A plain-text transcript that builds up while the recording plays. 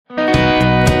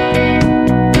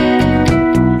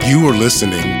You're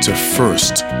listening to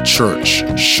First Church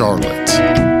Charlotte.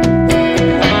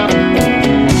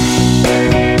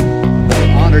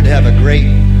 Honored to have a great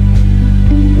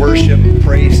worship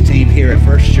praise team here at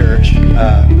First Church,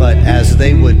 but as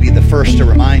they would be the first to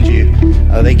remind you,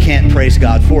 they can't praise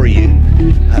God for you.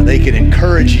 They can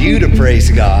encourage you to praise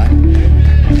God,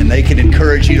 and they can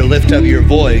encourage you to lift up your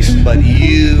voice, but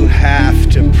you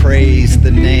have to praise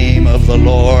the name of the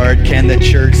Lord. Can the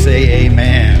church say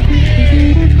amen?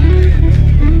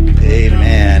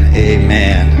 Amen,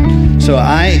 amen. So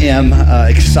I am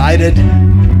excited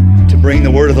to bring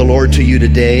the word of the Lord to you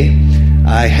today.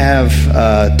 I have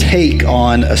a take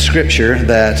on a scripture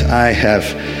that I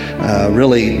have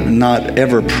really not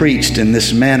ever preached in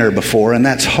this manner before, and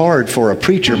that's hard for a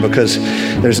preacher because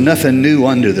there's nothing new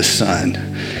under the sun.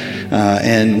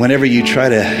 And whenever you try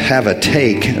to have a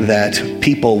take that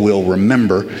people will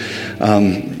remember,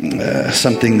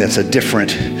 something that's a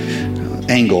different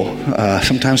angle,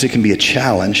 sometimes it can be a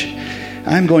challenge.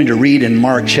 I'm going to read in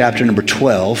Mark chapter number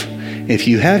 12. If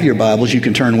you have your Bibles, you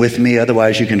can turn with me.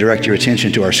 Otherwise, you can direct your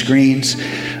attention to our screens.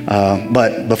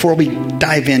 But before we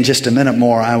dive in just a minute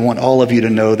more, I want all of you to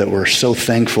know that we're so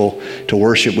thankful to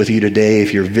worship with you today.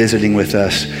 If you're visiting with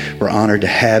us, we're honored to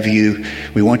have you.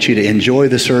 We want you to enjoy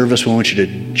the service. We want you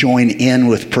to join in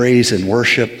with praise and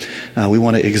worship. We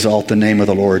want to exalt the name of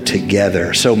the Lord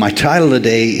together. So my title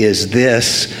today is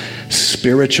this: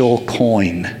 Spiritual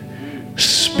Coin.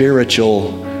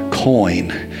 Spiritual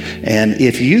coin. And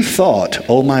if you thought,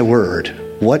 oh my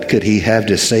word, what could he have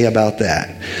to say about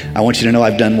that? I want you to know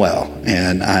I've done well,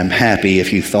 and I'm happy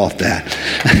if you thought that.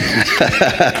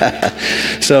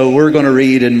 So we're going to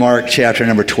read in Mark chapter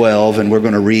number 12, and we're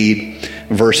going to read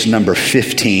verse number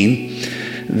 15.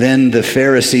 Then the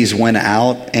Pharisees went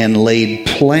out and laid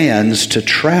plans to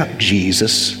trap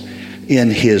Jesus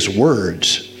in his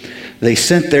words. They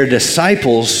sent their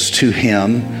disciples to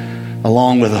him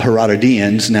along with the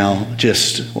Herodians. Now,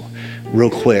 just real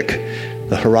quick,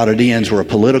 the Herodians were a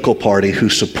political party who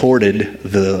supported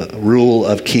the rule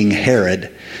of King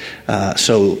Herod.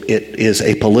 So it is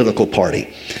a political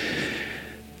party.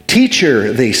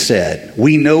 Teacher, they said,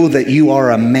 we know that you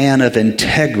are a man of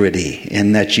integrity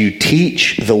and that you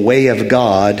teach the way of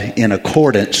God in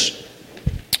accordance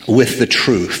with the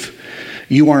truth.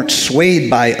 You aren't swayed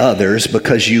by others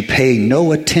because you pay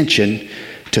no attention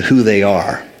to who they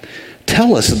are.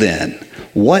 Tell us then,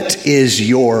 what is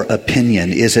your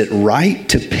opinion? Is it right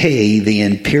to pay the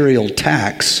imperial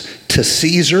tax to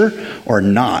Caesar or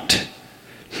not?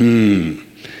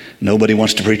 Nobody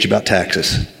wants to preach about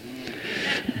taxes.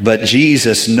 But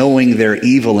Jesus, knowing their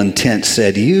evil intent,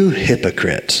 said, you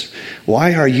hypocrites,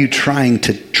 why are you trying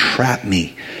to trap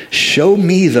me? Show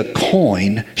me the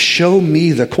coin. Show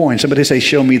me the coin. Somebody say,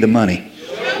 show me the money.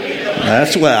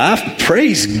 That's what I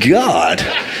praise God.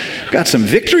 Got some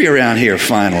victory around here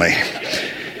finally.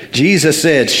 Jesus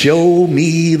said, show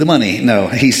me the money. No,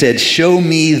 he said, show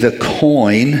me the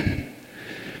coin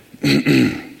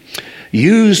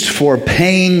used for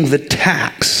paying the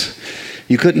tax.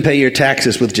 You couldn't pay your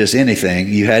taxes with just anything.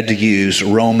 You had to use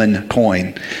Roman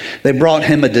coin. They brought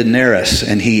him a denarius,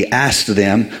 and he asked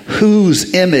them,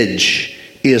 whose image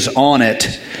is on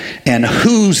it and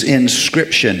whose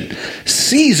inscription?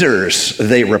 Caesar's,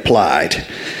 they replied.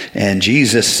 And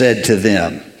Jesus said to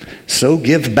them, so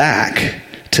give back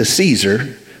to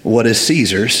Caesar what is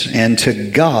Caesar's, and to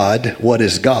God what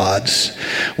is God's.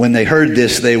 When they heard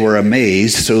this, they were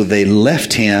amazed, so they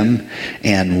left him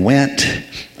and went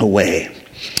away.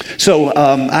 So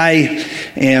I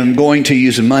am going to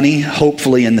use money,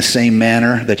 hopefully in the same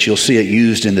manner that you'll see it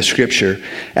used in the scripture,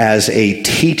 as a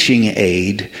teaching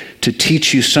aid to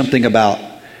teach you something about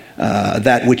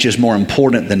that which is more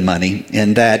important than money,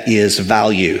 and that is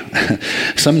value.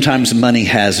 Sometimes money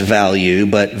has value,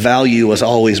 but value is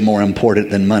always more important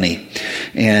than money.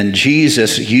 And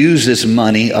Jesus uses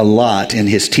money a lot in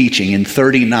his teaching. In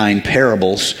 39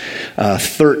 parables,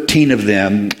 13 of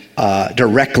them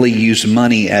directly use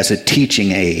money as a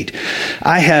teaching aid.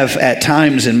 I have at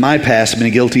times in my past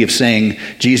been guilty of saying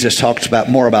Jesus talks about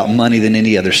more about money than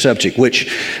any other subject,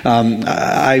 which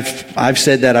I've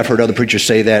said that. I've heard other preachers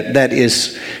say that.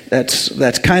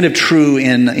 That's kind of true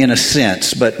in a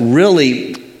sense, but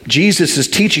really Jesus'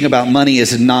 teaching about money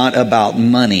is not about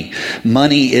money.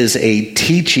 Money is a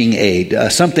teaching aid.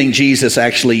 Something Jesus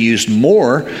actually used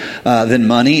more than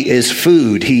money is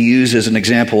food. He uses an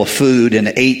example of food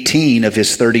in 18 of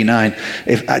his 39.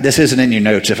 This isn't in your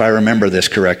notes, if I remember this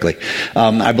correctly.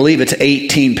 I believe it's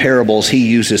 18 parables he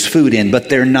uses food in, but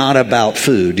they're not about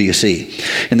food, do you see?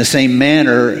 In the same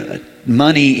manner,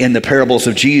 money in the parables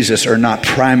of Jesus are not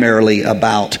primarily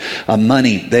about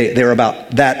money. They're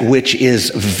about that which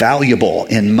is valuable.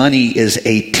 And money is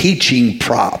a teaching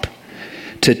prop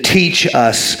to teach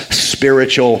us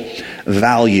spiritual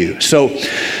value. So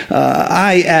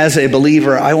I, as a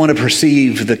believer, I want to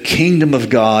perceive the kingdom of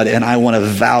God, and I want to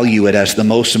value it as the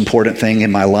most important thing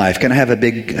in my life. Can I have a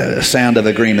big sound of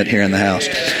agreement here in the house?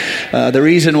 The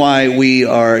reason why we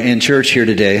are in church here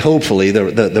today, hopefully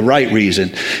the right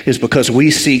reason, is because we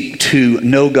seek to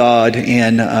know God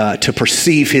and to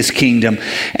perceive His kingdom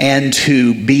and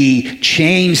to be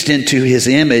changed into His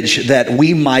image, that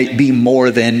we might be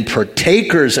more than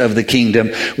partakers of the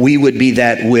kingdom. We would be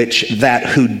that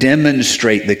who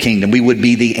demonstrate the kingdom. We would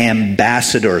be the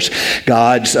ambassadors.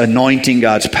 God's anointing,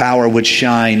 God's power would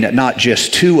shine not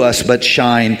just to us, but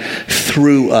shine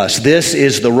through us. This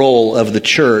is the role of the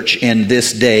church in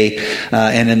this day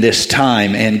and in this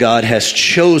time. And God has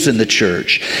chosen the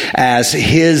church as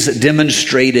His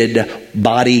demonstrated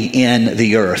body in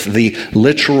the earth, the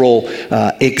literal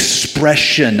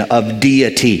expression of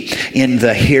deity in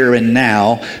the here and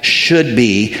now should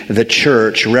be the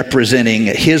church, representing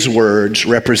His words,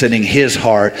 representing His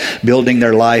heart, building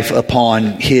their life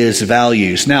upon His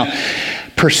values. Now,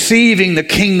 perceiving the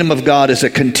kingdom of God is a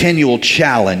continual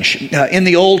challenge. In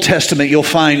the Old Testament, you'll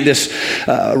find this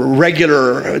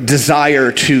regular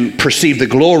desire to perceive the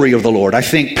glory of the Lord. I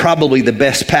think probably the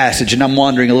best passage, and I'm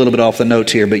wandering a little bit off the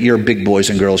notes here, but you're big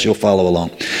boys and girls, you'll follow along.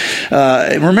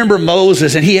 Remember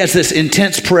Moses, and he has this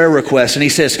intense prayer request, and he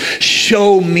says,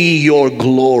 show me your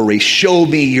glory, show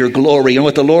me your glory. And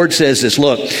what the Lord says is,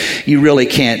 look, you really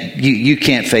can't, you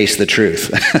can't face the truth.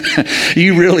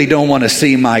 You really don't want to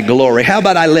see my glory. How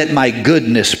about I let my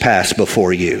goodness pass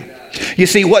before you? You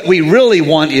see, what we really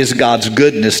want is God's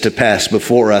goodness to pass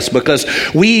before us, because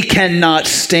we cannot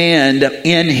stand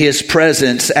in His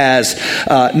presence as,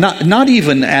 not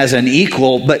even as an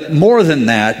equal, but more than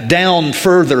that, down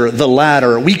further the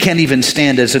ladder. We can't even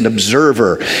stand as an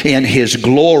observer in His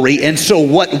glory. And so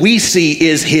what we see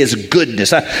is His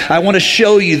goodness. I want to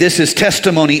show you, this is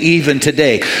testimony even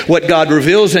today. What God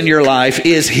reveals in your life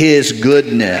is His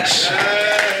goodness.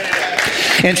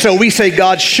 And so we say,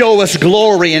 God, show us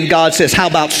glory. And God says, how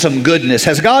about some goodness?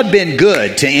 Has God been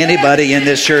good to anybody in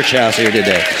this church house here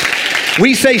today?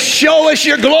 We say, show us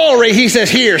your glory. He says,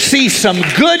 here, see some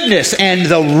goodness. And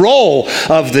the role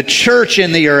of the church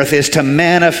in the earth is to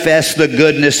manifest the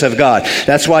goodness of God.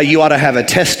 That's why you ought to have a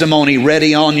testimony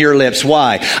ready on your lips.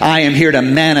 Why? I am here to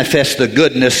manifest the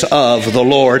goodness of the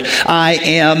Lord. I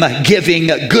am giving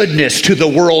goodness to the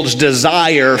world's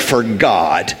desire for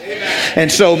God.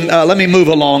 And so let me move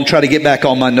along, try to get back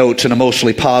on my notes in a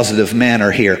mostly positive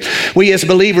manner here. We as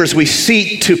believers, we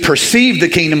seek to perceive the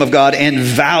kingdom of God and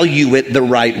value it the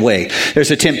right way. There's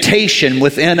a temptation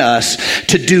within us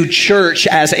to do church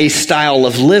as a style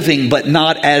of living, but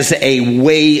not as a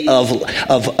way of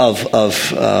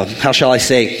how shall I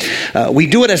say? We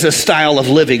do it as a style of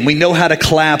living. We know how to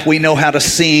clap. We know how to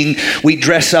sing. We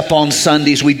dress up on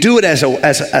Sundays. We do it as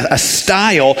a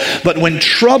style. But when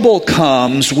trouble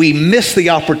comes, we miss the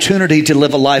opportunity to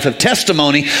live a life of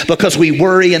testimony because we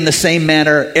worry in the same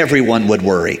manner everyone would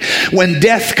worry. When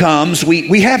death comes,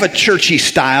 we have a churchy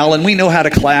style, and we know how to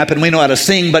clap and we know how to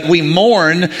sing, but we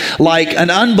mourn like an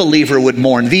unbeliever would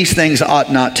mourn. These things ought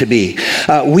not to be.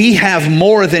 We have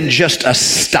more than just a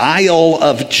style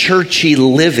of churchy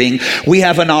living. We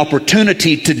have an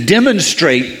opportunity to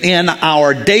demonstrate in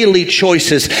our daily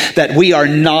choices that we are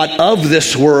not of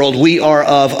this world. We are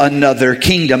of another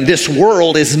kingdom. This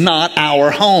world is not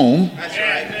our home. That's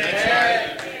right.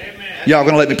 Y'all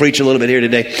going to let me preach a little bit here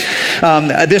today.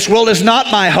 This world is not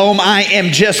my home. I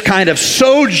am just kind of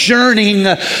sojourning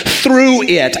through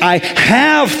it. I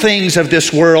have things of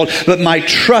this world, but my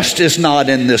trust is not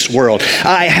in this world.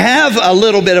 I have a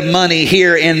little bit of money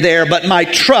here and there, but my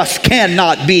trust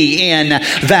cannot be in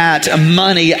that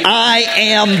money. I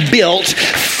am built,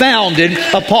 founded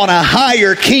upon a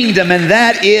higher kingdom, and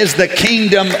that is the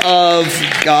kingdom of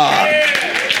God.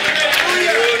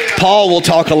 Paul will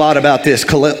talk a lot about this.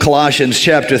 Colossians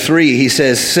chapter 3, he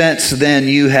says, since then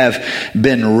you have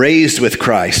been raised with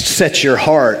Christ. Set your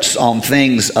hearts on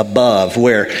things above,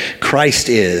 where Christ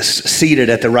is,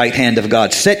 seated at the right hand of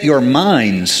God. Set your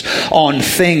minds on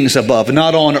things above,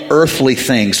 not on earthly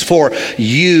things. For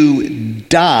you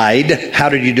died. How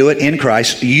did you do it? In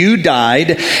Christ. You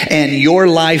died, and your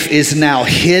life is now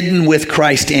hidden with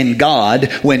Christ in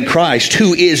God. When Christ,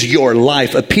 who is your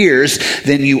life, appears,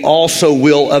 then you also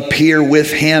will appear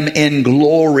with Him in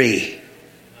glory.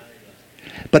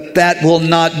 But that will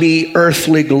not be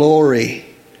earthly glory.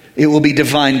 It will be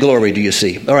divine glory, do you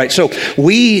see? All right, so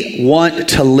we want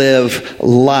to live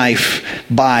life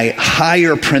by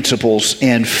higher principles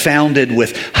and founded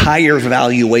with higher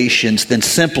valuations than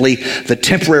simply the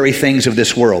temporary things of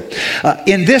this world.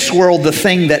 In this world, the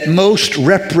thing that most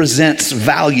represents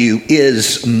value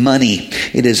is money.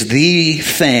 It is the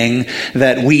thing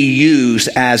that we use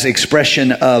as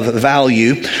expression of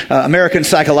value. American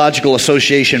Psychological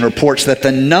Association reports that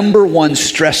the number one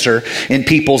stressor in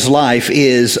people's life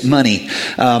is money.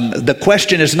 The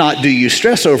question is not, do you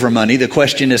stress over money? The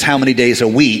question is, how many days a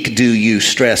week do you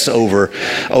stress over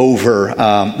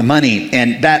money?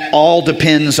 And that all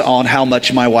depends on how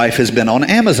much my wife has been on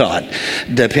Amazon.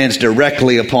 Depends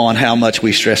directly upon how much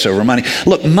we stress over money.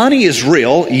 Look, money is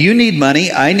real. You need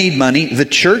money. I need money. The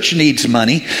church needs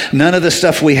money. None of the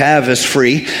stuff we have is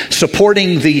free.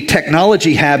 Supporting the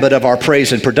technology habit of our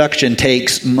praise and production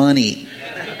takes money.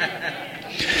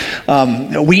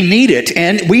 We need it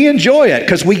and we enjoy it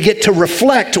because we get to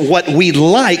reflect what we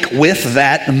like with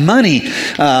that money.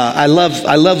 I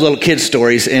love little kid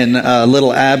stories. In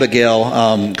little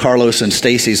Abigail, Carlos and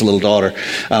Stacy's little daughter,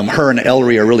 her and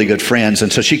Ellery are really good friends,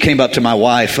 and so she came up to my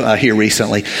wife here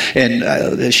recently, and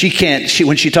when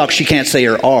she talks, she can't say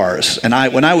her R's, and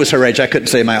when I was her age, I couldn't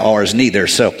say my R's neither.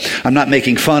 So I'm not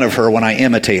making fun of her when I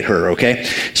imitate her. Okay,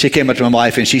 she came up to my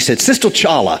wife and she said, "Sister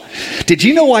Chala, did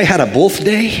you know I had a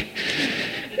birthday?"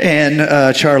 And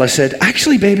Charla said,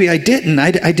 "Actually, baby, I didn't.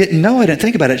 I didn't know. I didn't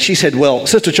think about it." She said, "Well,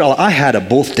 Sister Charla, I had a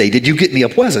birthday. Did you get me a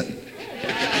present?"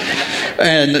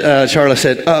 And Charla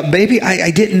said, "Baby,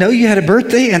 I didn't know you had a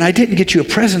birthday, and I didn't get you a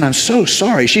present. I'm so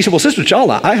sorry." She said, "Well, Sister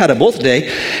Charla, I had a birthday,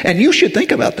 and you should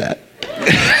think about that."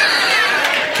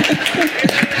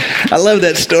 I love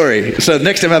that story. So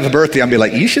next time I have a birthday, I'll be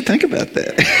like, "You should think about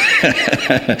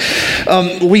that."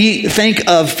 We think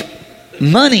of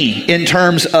money in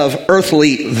terms of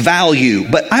earthly value.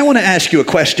 But I want to ask you a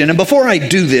question. And before I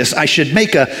do this, I should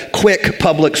make a quick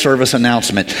public service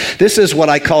announcement. This is what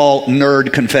I call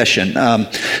nerd confession.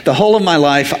 The whole of my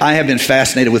life, I have been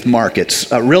fascinated with markets.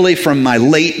 Really from my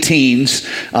late teens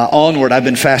onward, I've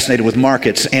been fascinated with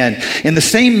markets. And in the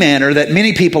same manner that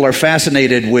many people are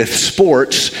fascinated with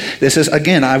sports, this is,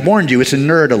 again, I warned you, it's a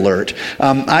nerd alert.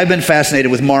 I've been fascinated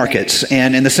with markets.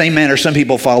 And in the same manner, some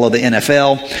people follow the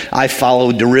NFL. I followed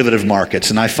derivative markets,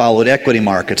 and I followed equity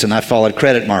markets, and I followed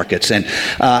credit markets, and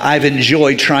I've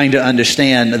enjoyed trying to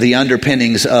understand the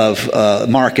underpinnings of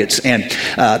markets, and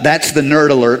that's the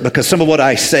nerd alert, because some of what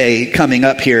I say coming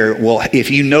up here will,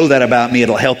 if you know that about me,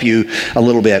 it'll help you a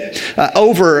little bit.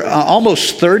 Over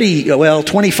almost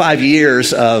 25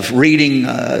 years of reading,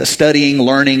 studying,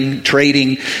 learning,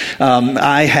 trading,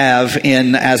 I have,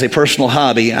 as a personal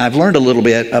hobby, I've learned a little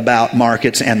bit about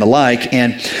markets and the like,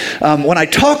 and when I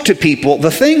talk to people,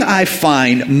 the thing I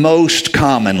find most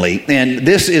commonly, and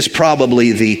this is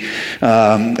probably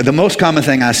the most common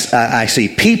thing I see,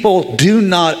 people do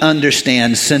not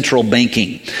understand central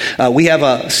banking. We have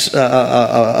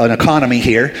an economy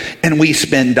here, and we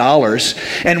spend dollars,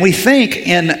 and we think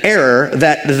in error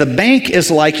that the bank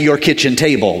is like your kitchen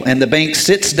table, and the bank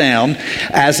sits down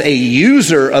as a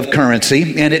user of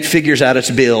currency, and it figures out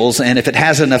its bills, and if it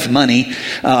has enough money,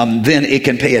 then it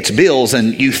can pay its bills,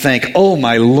 and you think, oh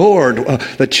my Lord,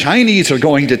 the Chinese are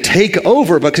going to take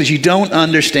over, because you don't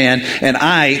understand, and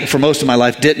I, for most of my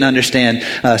life, didn't understand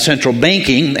central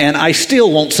banking, and I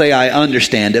still won't say I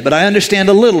understand it, but I understand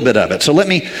a little bit of it. So let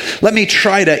me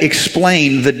try to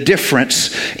explain the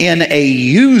difference in a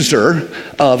user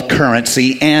of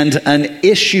currency and an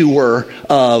issuer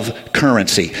of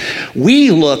currency.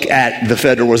 We look at the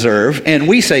Federal Reserve and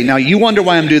we say, now you wonder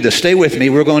why I'm doing this. Stay with me.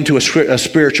 We're going to a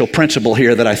spiritual principle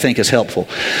here that I think is helpful.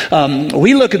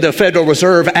 We look at the Federal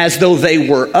Reserve as though they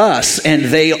were us, and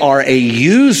they are a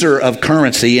user of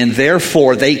currency, and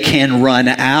therefore they can run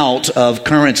out of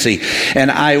currency.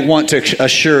 And I want to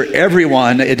assure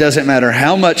everyone, it doesn't matter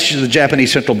how much the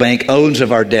Japanese Central Bank owns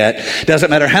of our debt, doesn't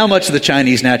matter how much the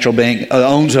Chinese National Bank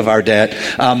owns of our debt,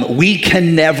 we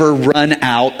can never run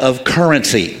out of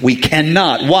currency. We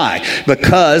cannot. Why?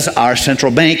 Because our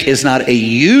central bank is not a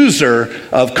user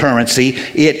of currency,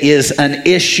 it is an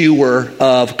issuer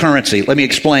of currency. Let me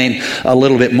explain a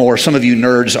little bit more. Some of you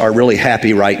nerds are really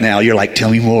happy right now. You're like, tell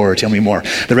me more, tell me more.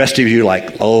 The rest of you are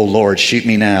like, oh Lord, shoot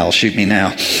me now, shoot me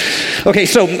now. Okay,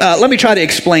 so let me try to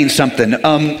explain something.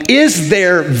 Is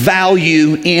there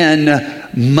value in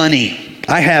money?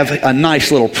 I have a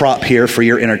nice little prop here for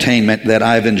your entertainment that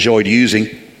I've enjoyed using.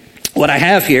 What I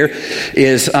have here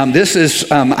is,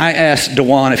 I asked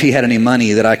Dewan if he had any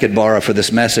money that I could borrow for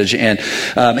this message, and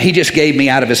he just gave me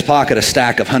out of his pocket a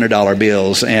stack of $100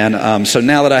 bills. And so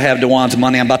now that I have Dewan's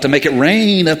money, I'm about to make it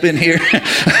rain up in here.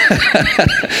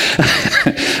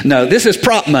 No, this is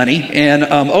prop money. And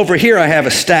over here I have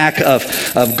a stack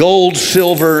of gold,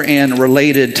 silver, and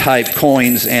related type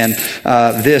coins. And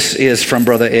this is from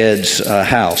Brother Ed's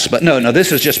house. But no,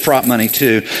 this is just prop money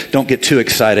too. Don't get too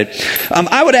excited.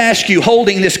 I would ask you,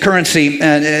 holding this currency,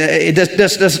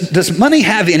 does money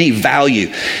have any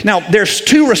value? Now, there's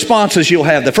two responses you'll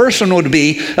have. The first one would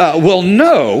be, well,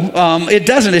 no, it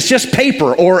doesn't. It's just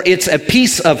paper, or it's a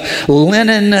piece of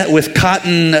linen with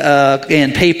cotton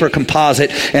and paper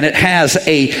composite, and it has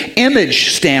a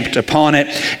image stamped upon it.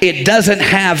 It doesn't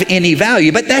have any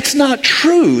value. But that's not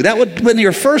true. That would be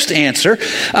your first answer.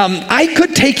 I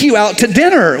could take you out to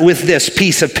dinner with this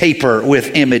piece of paper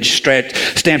with image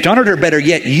stamped on it, or better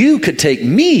yet, you could take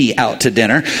me out to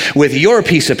dinner with your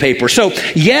piece of paper. So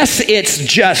yes, it's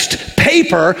just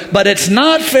paper, but it's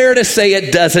not fair to say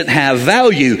it doesn't have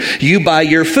value. You buy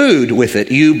your food with it.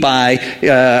 You buy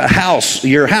your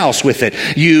house with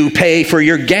it. You pay for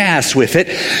your gas with it.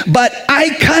 But I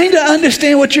kind of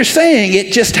understand what you're saying.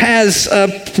 It just has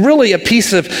really a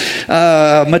piece of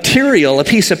material, a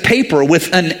piece of paper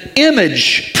with an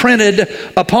image printed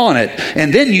upon it.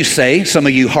 And then you say, some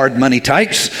of you hard money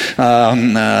types,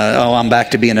 I'm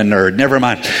back to being a nerd. Never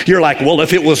mind. You're like, well,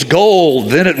 if it was gold,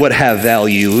 then it would have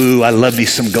value. Ooh, I love me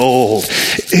some gold.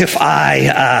 If I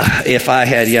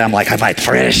had, I'm like, my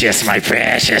precious.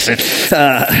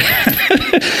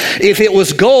 If it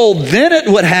was gold, then it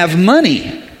would have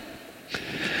money.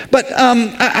 But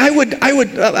I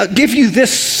would give you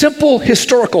this simple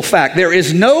historical fact. There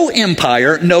is no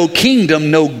empire, no kingdom,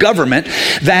 no government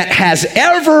that has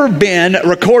ever been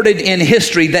recorded in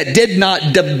history that did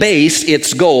not debase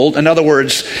its gold. In other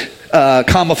words,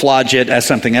 camouflage it as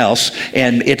something else,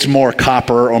 and it's more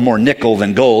copper or more nickel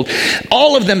than gold.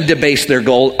 All of them debase their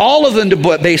gold. All of them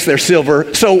debase their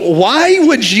silver. So why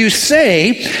would you say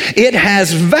it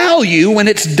has value when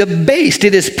it's debased?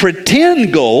 It is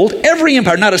pretend gold. Every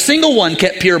empire, not a single one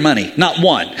kept pure money. Not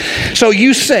one. So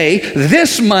you say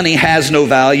this money has no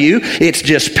value. It's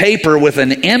just paper with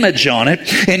an image on it.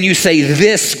 And you say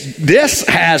this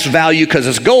has value because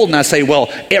it's gold. And I say, well,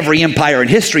 every empire in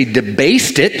history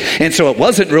debased it. And so it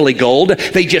wasn't really gold.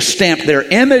 They just stamped their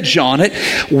image on it.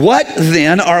 What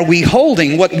then are we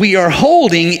holding? What we are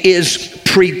holding is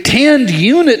pretend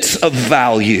units of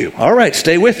value. All right,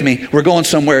 stay with me. We're going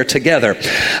somewhere together.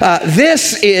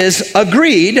 This is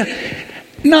agreed,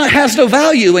 has no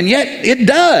value, and yet it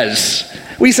does.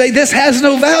 We say this has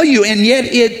no value, and yet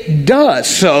it does.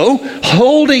 So,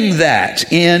 holding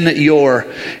that in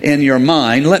your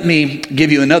mind, let me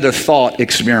give you another thought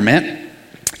experiment.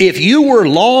 If you were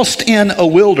lost in a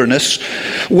wilderness,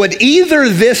 would either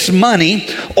this money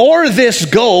or this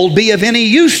gold be of any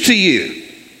use to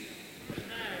you?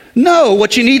 No.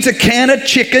 What you need is a can of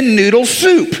chicken noodle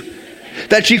soup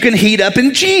that you can heat up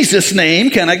in Jesus'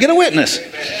 name. Can I get a witness?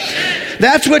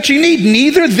 That's what you need.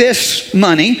 Neither this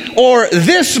money or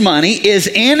this money is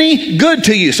any good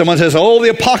to you. Someone says, oh, the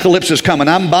apocalypse is coming.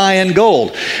 I'm buying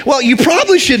gold. Well, you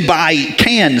probably should buy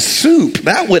canned soup.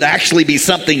 That would actually be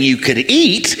something you could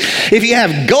eat. If you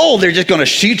have gold, they're just going to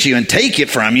shoot you and take it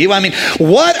from you. I mean,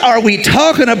 what are we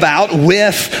talking about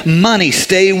with money?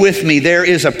 Stay with me. There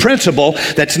is a principle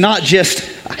that's not just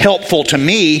helpful to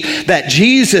me, that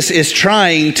Jesus is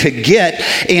trying to get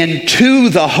into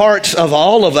the hearts of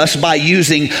all of us by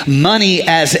using money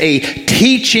as a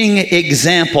teaching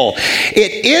example.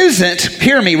 It isn't,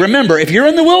 hear me, remember, if you're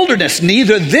in the wilderness,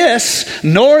 neither this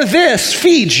nor this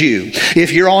feeds you.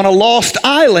 If you're on a lost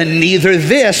island, neither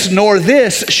this nor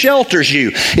this shelters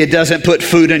you. It doesn't put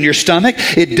food in your stomach.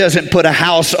 It doesn't put a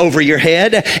house over your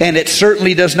head. And it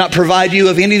certainly does not provide you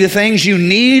of any of the things you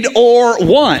need or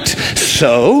want.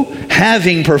 So,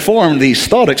 having performed these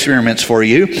thought experiments for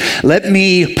you, let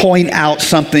me point out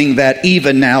something that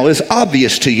even now is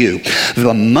obvious to you.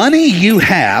 The money you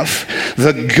have,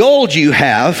 the gold you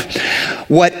have,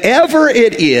 whatever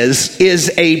it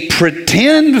is a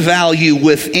pretend value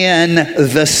within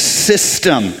the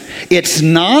system. It's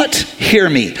not, hear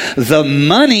me, the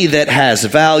money that has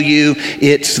value,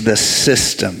 it's the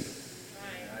system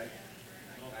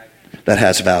that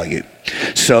has value.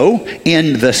 So,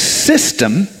 in the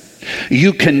system,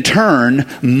 you can turn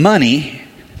money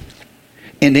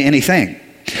into anything.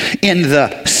 In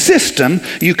the system,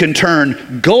 you can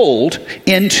turn gold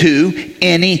into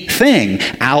anything.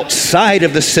 Outside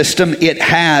of the system, it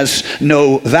has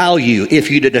no value. If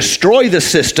you destroy the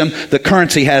system, the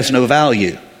currency has no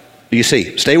value. You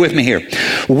see, stay with me here.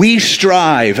 We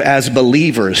strive as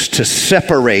believers to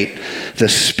separate the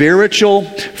spiritual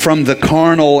from the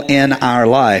carnal in our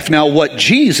life. Now, what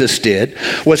Jesus did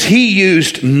was he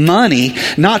used money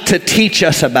not to teach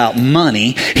us about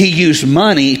money. He used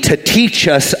money to teach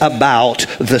us about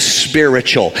the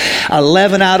spiritual.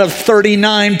 11 out of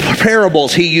 39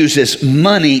 parables, he uses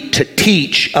money to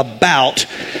teach about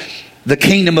the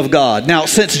kingdom of God. Now,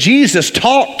 since Jesus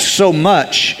talked so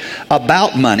much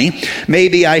about money,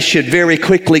 maybe I should very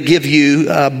quickly give you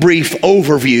a brief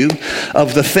overview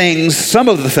of the things, some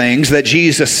of the things that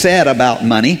Jesus said about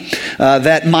money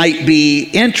that might be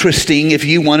interesting if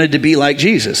you wanted to be like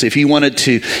Jesus. If you wanted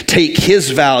to take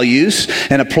his values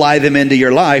and apply them into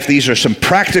your life, these are some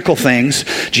practical things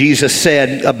Jesus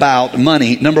said about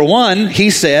money. Number one, he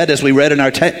said, as we read in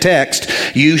our text,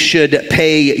 you should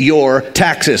pay your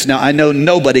taxes. Now, I know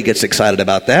nobody gets excited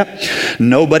about that.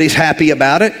 Nobody's happy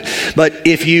about it. But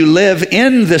if you live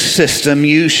in the system,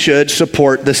 you should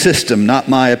support the system. Not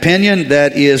my opinion.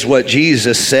 That is what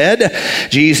Jesus said.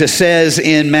 Jesus says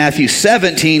in Matthew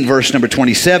 17, verse number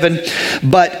 27,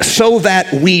 but so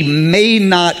that we may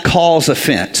not cause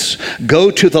offense, go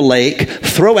to the lake,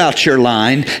 throw out your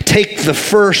line, take the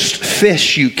first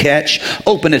fish you catch,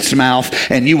 open its mouth,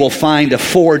 and you will find a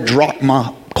 4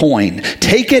 drachma coin.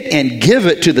 Take it and give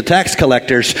it to the tax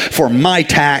collectors for my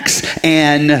tax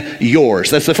and yours.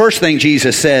 That's the first thing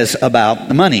Jesus says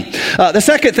about money. The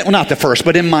second thing, well, not the first,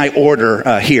 but in my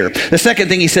order here. The second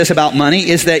thing he says about money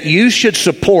is that you should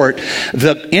support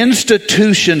the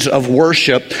institutions of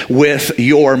worship with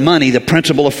your money, the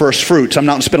principle of first fruits. I'm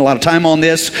not going to spend a lot of time on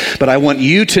this, but I want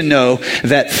you to know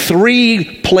that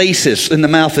 3 places in the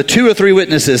mouth of 2 or 3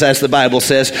 witnesses, as the Bible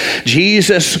says,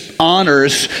 Jesus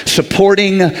honors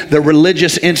supporting the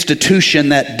religious institution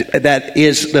that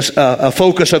is a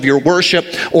focus of your worship,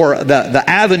 or the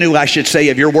avenue, I should say,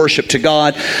 of your worship to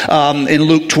God. In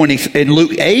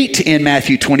Luke 8, in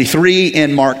Matthew 23,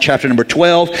 in Mark chapter number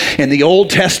 12. In the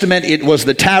Old Testament, it was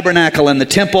the tabernacle and the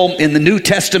temple. In the New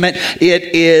Testament, it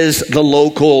is the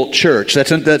local church.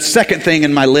 That's the second thing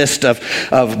in my list of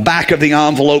back of the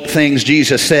envelope things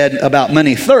Jesus said about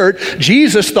money. Third,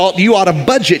 Jesus thought you ought to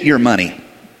budget your money.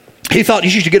 He thought you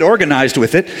should get organized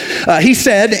with it. He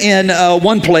said in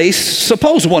one place,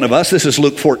 suppose one of us, this is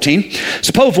Luke 14,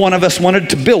 suppose one of us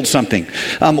wanted to build something.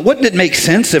 Wouldn't it make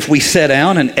sense if we sat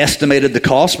down and estimated the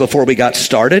cost before we got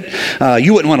started?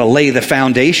 You wouldn't want to lay the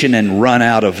foundation and run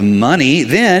out of money.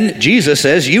 Then, Jesus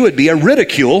says, you would be a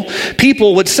ridicule.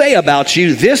 People would say about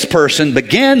you, this person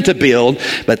began to build,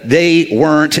 but they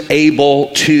weren't able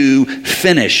to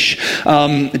finish.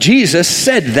 Jesus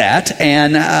said that,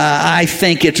 and I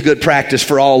think it's good practice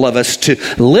for all of us to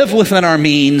live within our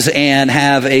means and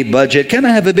have a budget. Can I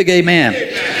have a big amen?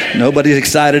 Amen. Nobody's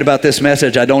excited about this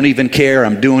message. I don't even care.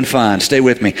 I'm doing fine. Stay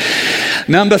with me.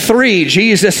 Number 3,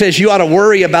 Jesus says you ought to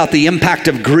worry about the impact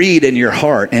of greed in your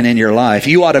heart and in your life.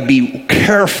 You ought to be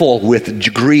careful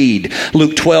with greed.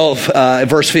 Luke 12,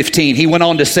 verse 15, he went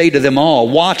on to say to them all,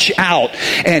 watch out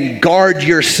and guard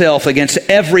yourself against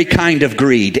every kind of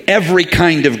greed,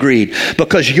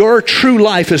 because your true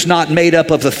life is not made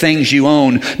up of the things you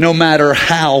own, no matter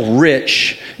how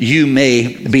rich you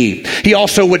may be. He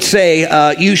also would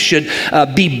say you should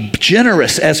be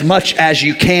generous as much as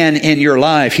you can in your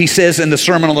life. He says in the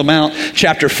Sermon on the Mount,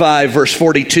 chapter 5, verse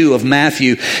 42 of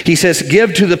Matthew, he says,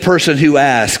 give to the person who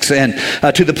asks, and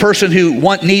to the person who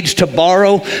needs to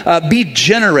borrow, be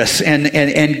generous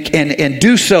and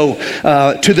do so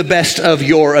to the best of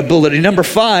your ability. Number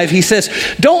 5, he says,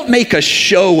 don't make a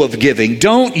show of giving.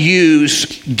 Don't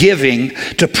use giving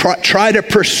to try to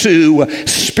pursue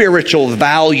spiritual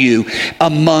value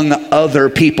among other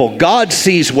people. God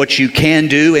sees what you can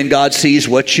do, and God sees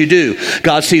what you do.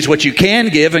 God sees what you can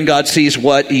give, and God sees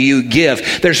what you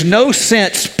give. There's no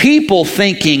sense people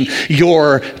thinking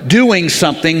you're doing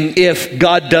something if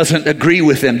God doesn't agree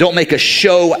with them. Don't make a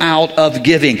show out of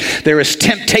giving. There is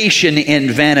temptation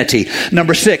in vanity.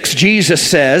 Number 6, Jesus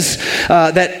says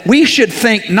that we should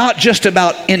think not just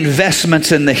about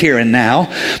investments in the here and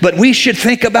now, but we should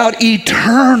think about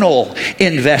eternal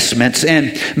investments.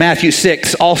 And Matthew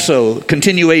 6, also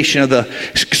continuation of the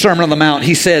Sermon on the Mount,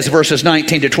 he says, verses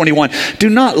 19 to 21, do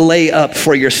not lay up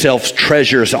for yourselves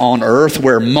treasures on earth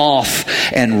where moth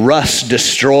and rust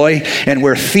destroy and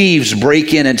where thieves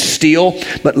break in and steal,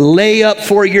 but lay up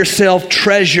for yourself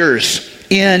treasures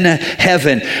in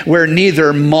heaven, where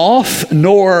neither moth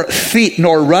nor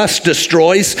rust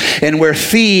destroys, and where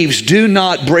thieves do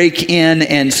not break in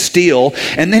and steal.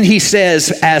 And then he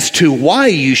says, as to why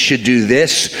you should do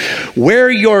this, where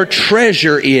your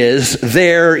treasure is,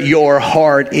 there your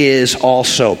heart is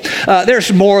also.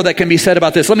 There's more that can be said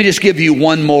about this. Let me just give you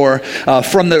one more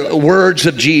from the words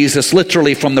of Jesus,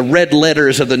 literally from the red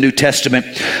letters of the New Testament.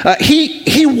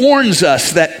 He warns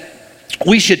us that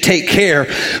we should take care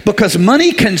because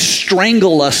money can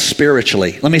strangle us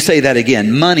spiritually. Let me say that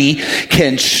again. Money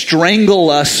can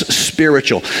strangle us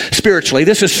spiritually.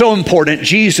 This is so important.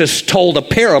 Jesus told a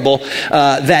parable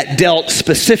that dealt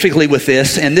specifically with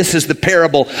this, and this is the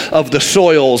parable of the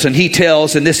soils. And he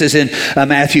tells, and this is in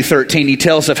Matthew 13, he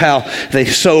tells of how they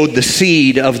sowed the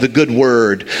seed of the good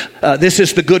word. This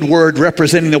is the good word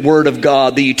representing the word of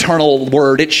God, the eternal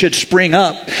word. It should spring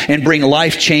up and bring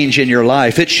life change in your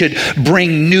life. It should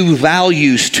bring new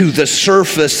values to the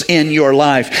surface in your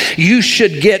life. You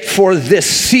should get for this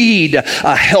seed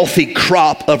a healthy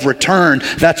crop of return.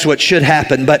 That's what should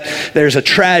happen. But there's a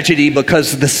tragedy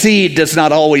because the seed does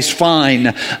not always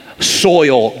find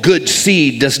soil. Good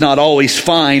seed does not always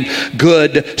find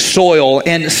good soil.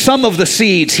 And some of the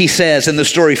seeds, he says in the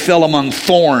story, fell among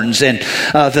thorns, and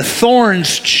the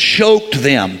thorns choked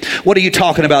them. What are you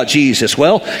talking about, Jesus?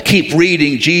 Well, keep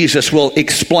reading. Jesus will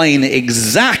explain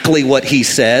exactly what he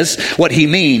says, what he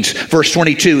means. Verse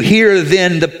 22, hear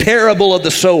then the parable of the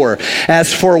sower.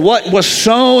 As for what was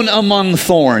sown among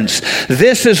thorns,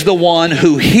 this is the one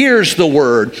who hears the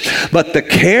word, but the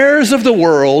cares of the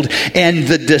world and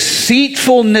the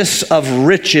deceitfulness of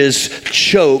riches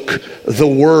choke the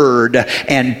word,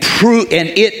 and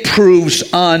it proves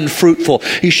unfruitful.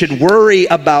 You should worry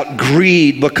about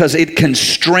greed because it can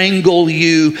strangle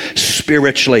you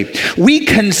spiritually.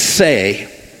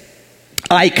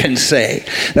 I can say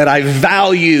that I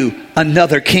value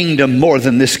another kingdom more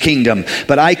than this kingdom,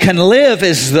 but I can live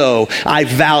as though I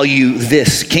value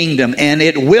this kingdom, and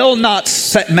it will not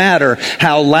matter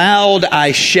how loud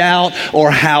I shout or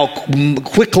how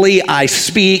quickly I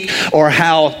speak or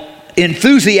how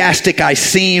enthusiastic I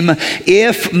seem.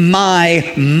 If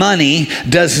my money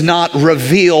does not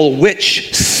reveal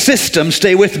which system,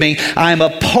 stay with me, I'm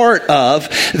a part of,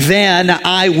 then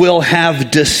I will have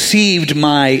deceived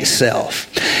myself.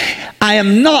 I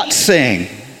am not saying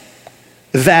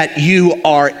that you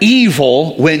are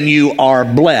evil when you are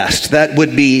blessed. That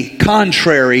would be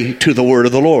contrary to the word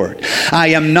of the Lord. I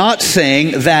am not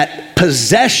saying that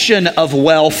possession of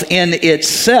wealth in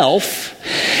itself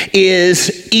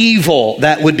is evil.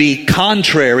 That would be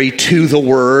contrary to the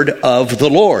word of the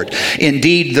Lord.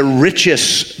 Indeed, the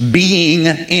richest being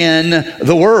in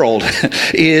the world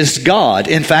is God.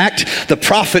 In fact, the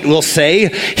prophet will say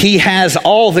he has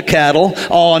all the cattle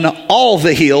on all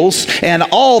the hills and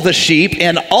all the sheep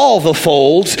and all the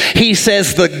folds. He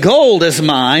says the gold is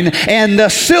mine and the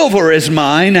silver is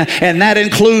mine, and that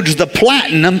includes the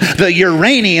platinum, the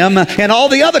uranium, and all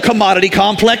the other commodity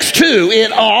complex too.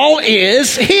 It all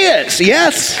is his.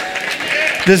 Yes?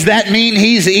 Does that mean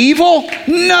he's evil?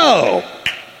 No.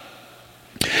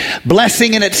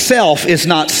 Blessing in itself is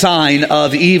not sign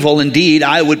of evil. Indeed,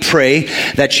 I would pray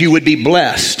that you would be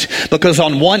blessed, because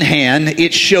on one hand,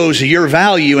 it shows your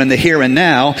value in the here and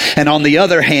now, and on the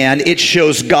other hand, it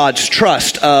shows God's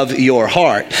trust of your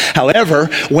heart. However,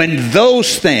 when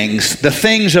those things, the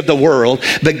things of the world,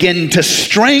 begin to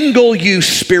strangle you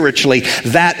spiritually,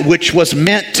 that which was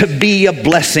meant to be a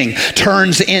blessing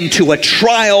turns into a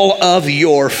trial of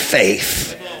your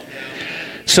faith.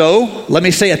 So, let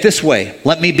me say it this way.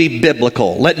 Let me be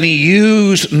biblical. Let me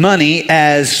use money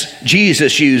as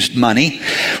Jesus used money.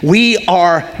 We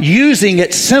are using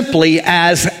it simply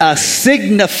as a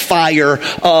signifier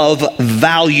of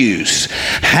values.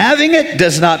 Having it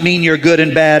does not mean you're good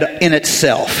and bad in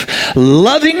itself.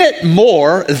 Loving it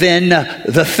more than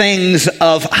the things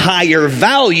of higher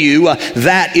value,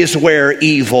 that is where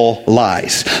evil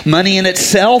lies. Money in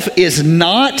itself is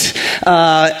not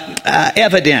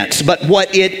evidence, but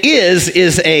what it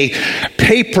is a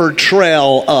paper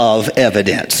trail of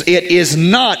evidence. It is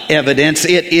not evidence,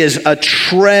 it is a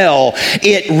trail.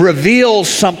 It reveals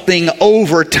something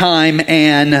over time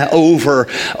and over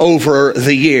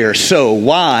the years. So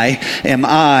why am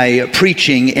I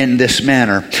preaching in this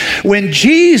manner? When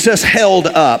Jesus held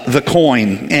up the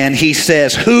coin and he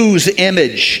says, whose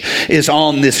image is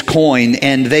on this coin?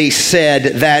 And they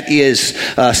said, that is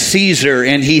Caesar.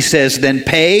 And he says, then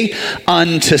pay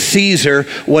unto Caesar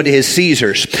what is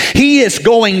Caesar's. He is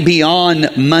going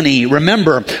beyond money.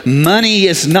 Remember, money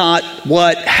is not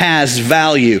what has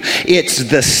value. It's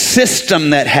the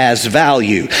system that has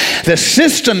value. The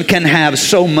system can have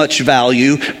so much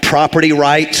value: property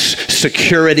rights,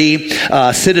 security,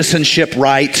 citizenship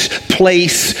rights,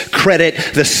 place, credit.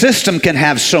 The system can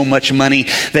have so much money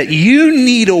that you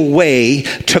need a way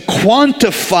to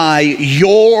quantify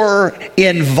your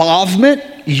involvement,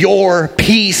 your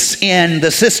piece in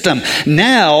the system.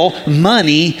 Now,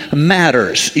 money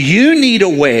matters. You need a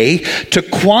way to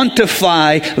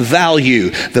quantify value.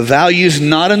 The value's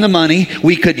not in the money.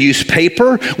 We could use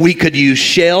paper. We could use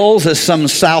shells, as some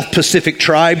South Pacific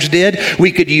tribes did.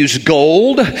 We could use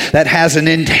gold. That has an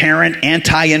inherent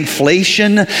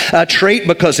anti-inflation trait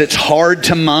because it's hard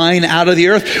to mine out of the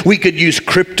earth. We could use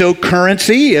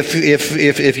cryptocurrency.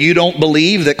 If you don't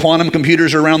believe that quantum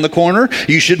computers are around the corner,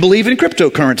 you should believe in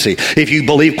cryptocurrency. If you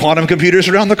believe quantum computers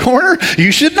around the corner,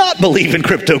 you should not believe in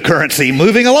cryptocurrency.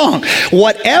 Moving along.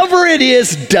 Whatever it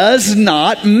is does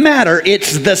not matter.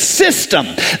 It's the system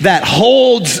that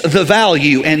holds the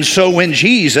value. And so when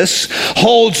Jesus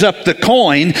holds up the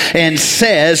coin and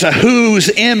says, whose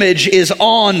image is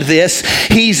on this,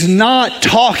 he's not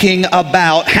talking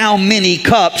about how many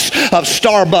cups of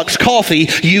Starbucks coffee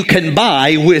you can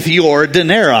buy with your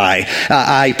denarii.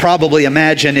 I probably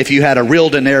imagine if you had a real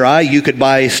denarii, you could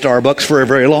buy Starbucks for a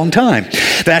very long time.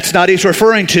 That's not what he's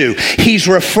referring to. He's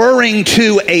referring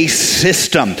to a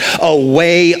system, a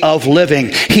way of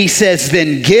living. He says,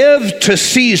 then give to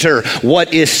Caesar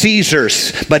what is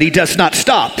Caesar's. But he does not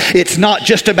stop. It's not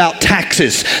just about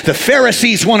taxes. The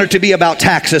Pharisees wanted to be about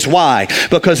taxes. Why?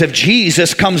 Because if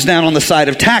Jesus comes down on the side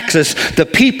of taxes, the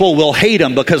people will hate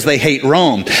him because they hate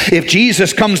Rome. If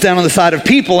Jesus comes down on the side of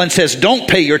people and says, don't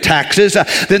pay your taxes,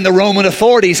 then the Roman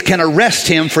authorities can arrest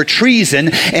him for treason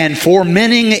and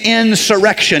fomenting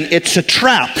insurrection. It's a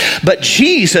trap. But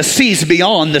Jesus sees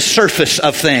beyond the surface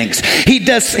of things.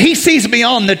 He sees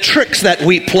beyond the tricks that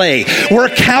we play. We're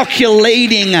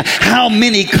calculating how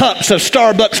many cups of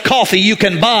Starbucks coffee you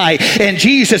can buy, and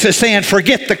Jesus is saying,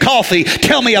 forget the coffee.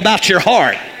 Tell me about your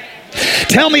heart.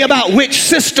 Tell me about which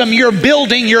system you're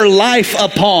building your life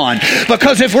upon.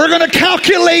 Because if we're going to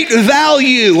calculate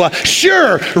value,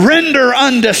 sure, render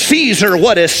unto Caesar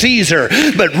what is Caesar,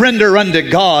 but render unto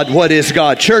God what is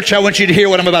God. Church, I want you to hear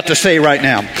what I'm about to say right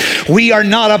now. We are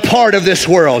not a part of this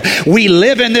world. We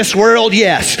live in this world,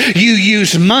 yes. You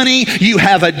use money, you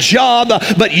have a job,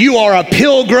 but you are a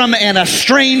pilgrim and a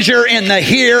stranger in the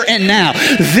here and now.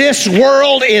 This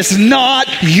world is not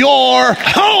your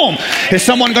home. Is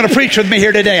someone going to preach with me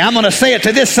here today? I'm going to say it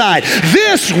to this side.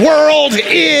 This world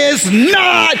is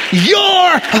not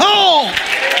your home.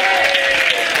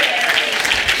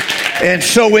 And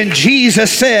so when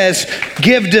Jesus says,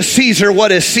 give to Caesar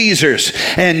what is Caesar's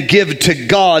and give to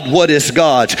God what is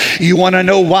God's. You want to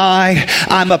know why?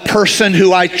 I'm a person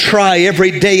who I try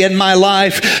every day in my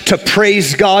life to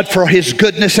praise God for his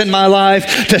goodness in my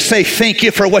life, to say thank you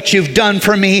for what you've done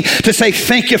for me, to say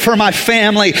thank you for my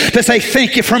family, to say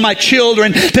thank you for my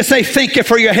children, to say thank you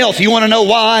for your health. You want to know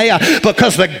why?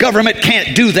 Because the government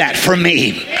can't do that for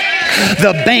me.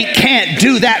 The bank can't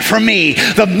do that for me.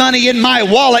 The money in my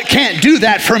wallet can't do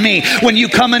that for me. When you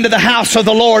come into the house of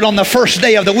the Lord on the first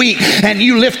day of the week and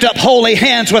you lift up holy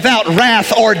hands without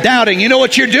wrath or doubting, you know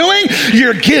what you're doing?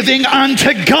 You're giving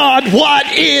unto God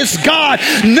what is God.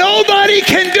 Nobody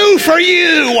can do for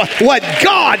you what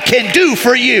God can do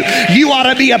for you. You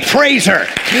ought to be a praiser.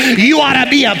 You ought to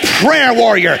be a prayer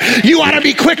warrior. You ought to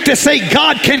be quick to say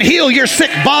God can heal your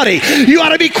sick body. You ought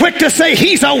to be quick to say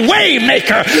he's a way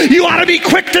maker. You ought to be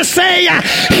quick to say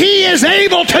he is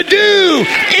able to do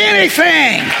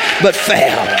anything but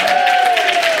fail.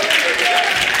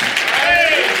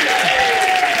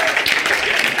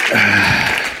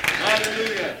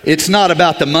 It's not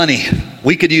about the money.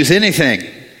 We could use anything.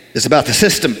 It's about the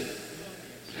system.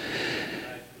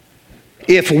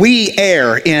 If we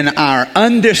err in our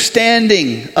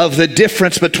understanding of the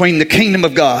difference between the kingdom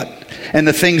of God and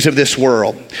the things of this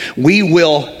world, we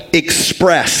will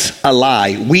express a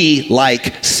lie. We,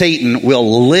 like Satan,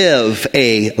 will live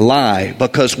a lie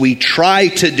because we try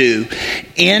to do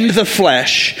in the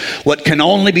flesh what can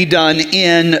only be done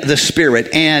in the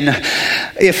spirit. And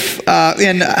If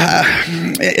in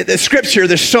the scripture,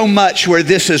 there's so much where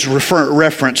this is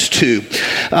referenced to.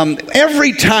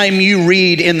 Every time you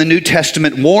read in the New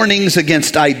Testament warnings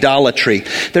against idolatry,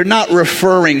 they're not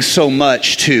referring so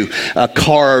much to a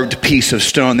carved piece of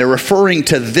stone. They're referring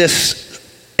to this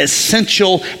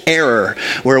essential error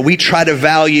where we try to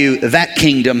value that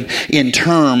kingdom in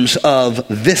terms of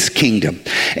this kingdom.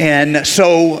 And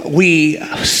so we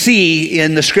see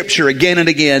in the scripture again and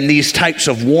again these types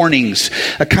of warnings,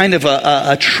 a kind of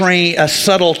a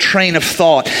subtle train of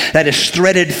thought that is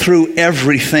threaded through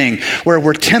everything, where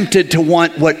we're tempted to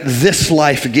want what this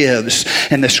life gives,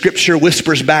 and the scripture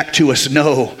whispers back to us,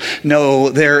 no,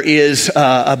 there is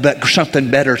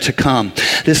something better to come.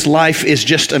 This life is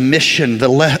just a mission.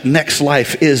 The next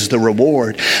life is the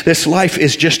reward. This life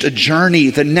is just a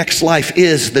journey. The next life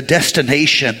is the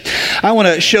destination. I want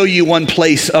to show you one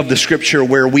place of the scripture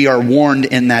where we are warned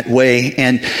in that way.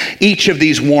 And each of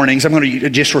these warnings, I'm going to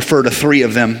just refer to 3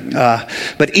 of them,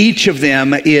 but each of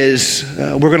them is,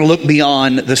 we're going to look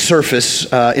beyond the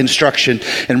surface instruction,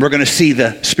 and we're going to see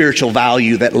the spiritual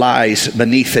value that lies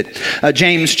beneath it.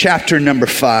 James chapter number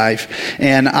 5,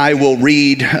 and I will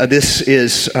read, this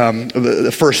is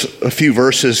the first few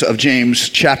verses of James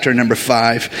chapter number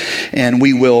 5, and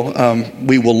we will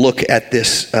look at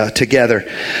this together.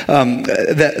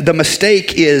 The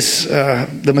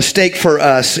mistake for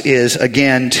us is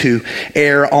again to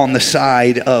err on the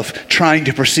side of trying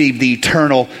to perceive the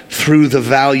eternal through the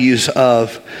values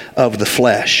of the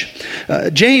flesh.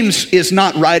 James is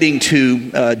not writing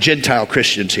to Gentile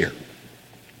Christians here.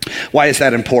 Why is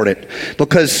that important?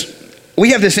 Because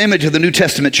we have this image of the New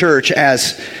Testament church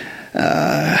as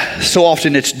so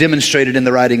often it's demonstrated in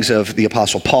the writings of the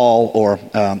Apostle Paul, or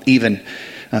even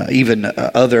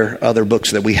other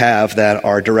books that we have that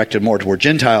are directed more toward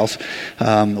Gentiles,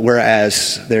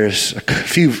 whereas there's a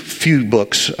few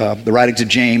books, the writings of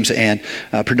James, and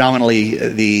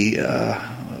predominantly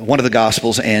one of the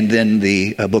Gospels, and then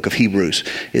the book of Hebrews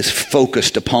is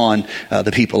focused upon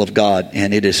the people of God,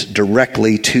 and it is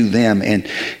directly to them. And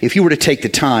if you were to take the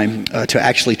time to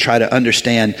actually try to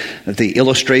understand the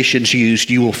illustrations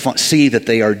used, you will see that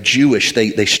they are Jewish.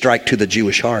 They strike to the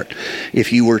Jewish heart.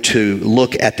 If you were to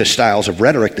look at the styles of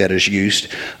rhetoric that is used,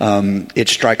 it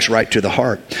strikes right to the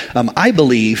heart. I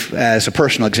believe, as a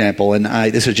personal example, and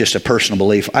this is just a personal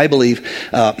belief, I believe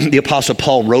the Apostle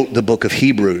Paul wrote the book of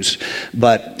Hebrews,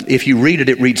 but if you read it,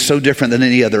 it reads so different than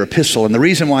any other epistle. And the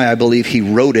reason why I believe he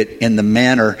wrote it in the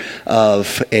manner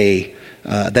of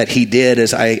that he did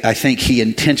is I think he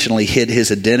intentionally hid his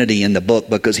identity in the book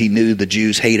because he knew the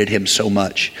Jews hated him so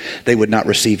much they would not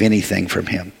receive anything from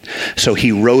him. So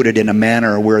he wrote it in a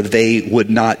manner where they would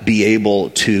not be able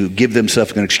to give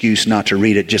themselves an excuse not to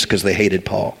read it just because they hated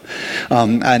Paul.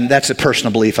 And that's a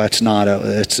personal belief. It's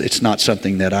not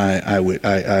something that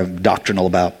I'm doctrinal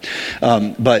about.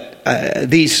 But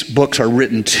these books are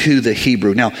written to the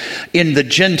Hebrew. Now, in the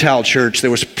Gentile church,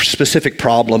 there was specific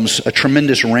problems,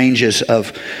 tremendous ranges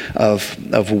of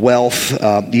wealth.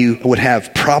 You would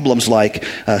have problems like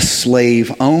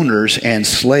slave owners and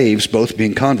slaves both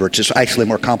being converts. It's actually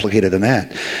more complicated than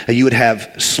that. You would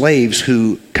have slaves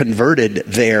who converted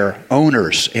their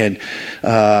owners, and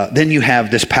then you have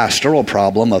this pastoral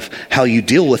problem of how you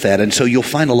deal with that. And so you'll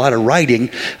find a lot of writing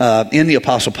in the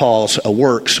Apostle Paul's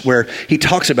works where he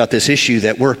talks about this issue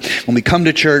that when we come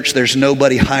to church, there's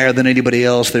nobody higher than anybody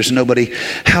else. There's nobody.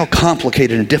 How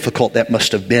complicated and difficult that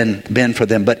must have been for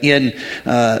them. But in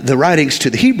the writings to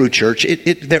the Hebrew church,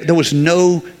 there was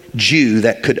no Jew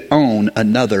that could own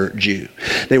another Jew.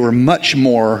 They were much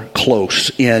more close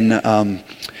in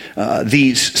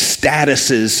these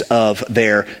statuses of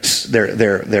their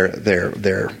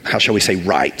how shall we say,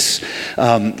 rights.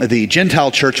 The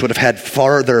Gentile church would have had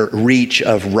farther reach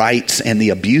of rights and the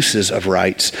abuses of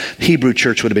rights. The Hebrew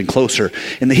church would have been closer.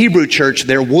 In the Hebrew church,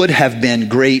 there would have been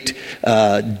great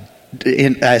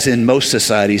as in most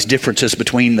societies, differences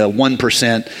between the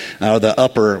 1% or the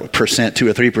upper percent, 2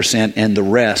 or 3%, and the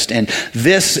rest. And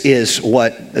this is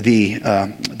what the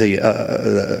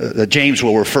James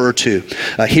will refer to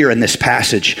here in this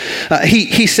passage.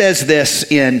 He says this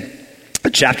in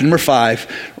chapter number 5,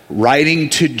 writing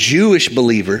to Jewish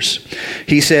believers.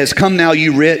 He says, "Come now,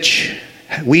 you rich,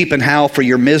 weep and howl for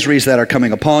your miseries that are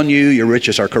coming upon you. Your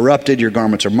riches are corrupted, your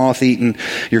garments are moth-eaten,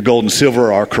 your gold and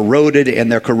silver are corroded, and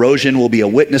their corrosion will be a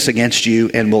witness against you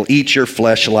and will eat your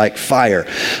flesh like fire."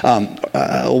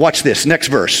 Watch this, next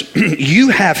verse. "You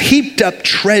have heaped up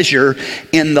treasure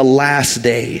in the last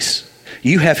days."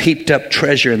 You have heaped up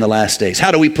treasure in the last days.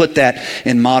 How do we put that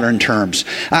in modern terms?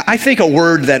 I think a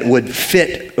word that would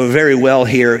fit very well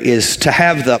here is to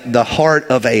have the heart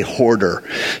of a hoarder.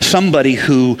 Somebody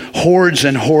who hoards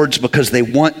and hoards because they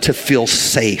want to feel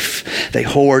safe. They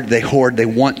hoard, they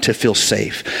want to feel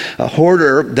safe. A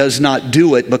hoarder does not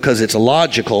do it because it's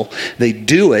logical. They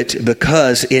do it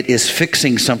because it is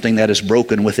fixing something that is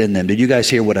broken within them. Did you guys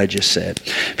hear what I just said?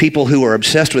 People who are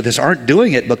obsessed with this aren't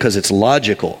doing it because it's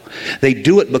logical. They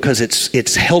do it because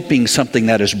it's helping something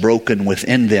that is broken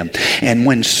within them. And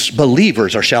when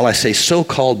believers, or shall I say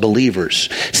so-called believers,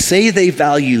 say they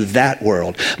value that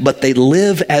world, but they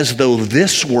live as though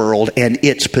this world and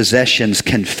its possessions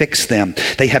can fix them,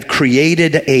 they have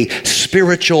created a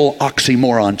spiritual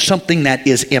oxymoron, something that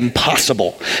is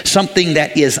impossible, something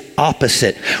that is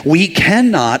opposite. We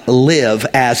cannot live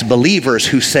as believers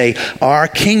who say our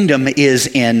kingdom is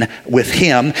in with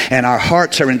Him and our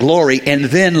hearts are in glory, and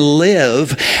then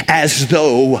live as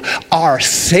though our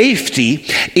safety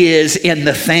is in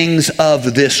the things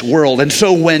of this world. And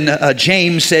so when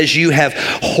James says you have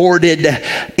hoarded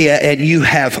and you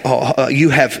have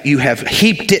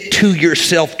heaped it to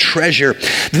yourself treasure,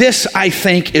 this I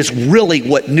think is really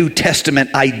what New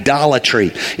Testament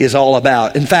idolatry is all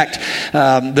about. In fact,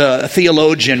 the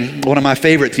theologian, one of my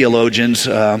favorite theologians,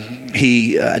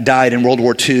 he died in World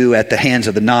War II at the hands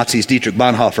of the Nazis, Dietrich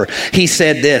Bonhoeffer. He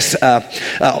said this,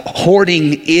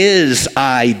 hoarding is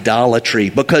idolatry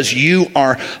because you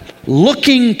are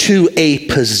looking to a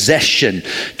possession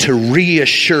to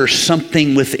reassure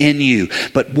something within you.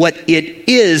 But what it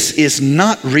is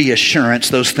not reassurance.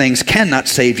 Those things cannot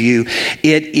save you.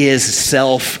 It is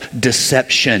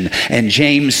self-deception. And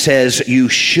James says you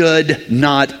should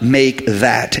not make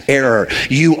that error.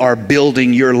 You are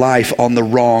building your life on the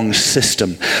wrong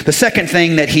system. The second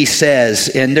thing that he says,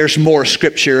 and there's more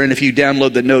scripture, and if you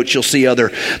download the notes, you'll see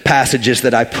other passages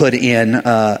that I put in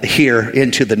here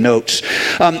into the notes.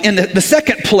 In the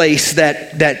second place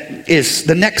that is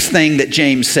the next thing that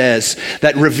James says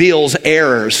that reveals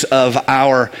errors of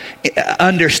our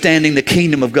understanding the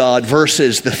kingdom of God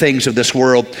versus the things of this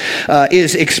world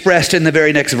is expressed in the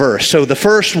very next verse. So the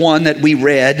first one that we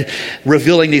read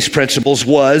revealing these principles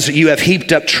was you have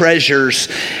heaped up treasure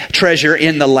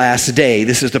in the last day.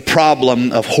 This is the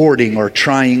problem of hoarding or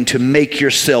trying to make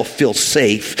yourself feel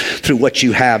safe through what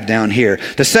you have down here.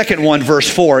 The second one, verse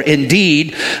 4,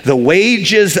 indeed, the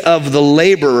wages of the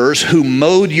laborers who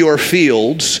mowed your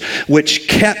fields,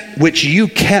 which you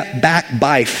kept back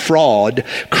by fraud,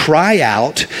 cry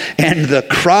out, and the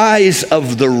cries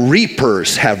of the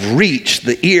reapers have reached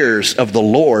the ears of the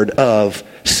Lord of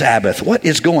Sabbath. What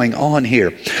is going on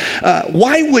here?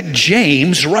 Why would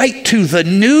James write to the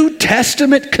New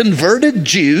Testament converted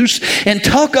Jews and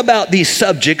talk about these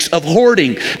subjects of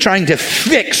hoarding, trying to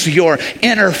fix your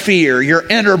inner fear, your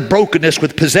inner brokenness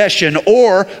with possession,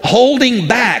 or holding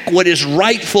back what is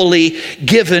rightfully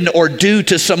given or due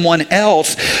to someone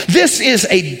else? This is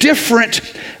a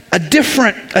different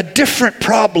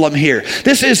problem here.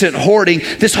 This isn't hoarding.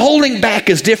 This holding back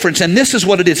is different. And this is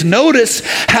what it is. Notice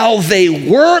how they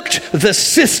worked the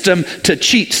system to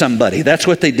cheat somebody. That's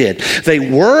what they did. They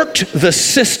worked the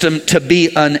system to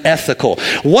be unethical.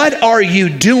 What are you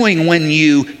doing when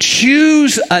you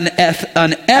choose an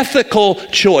ethical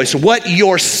choice? What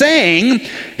you're saying,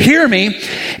 hear me,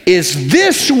 is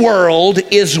this world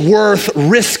is worth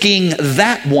risking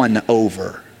that one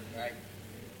over.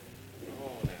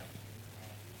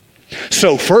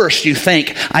 So first you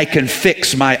think, I can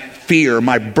fix my fear,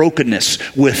 my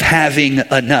brokenness with having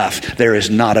enough. There is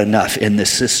not enough in this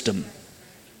system.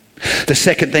 The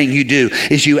second thing you do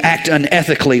is you act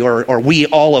unethically, or we,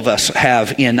 all of us,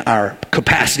 have in our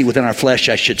capacity within our flesh,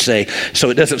 I should say,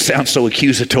 so it doesn't sound so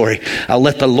accusatory. I'll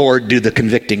let the Lord do the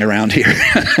convicting around here.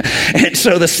 And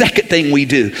so the second thing we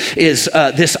do is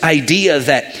this idea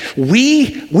that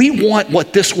we want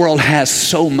what this world has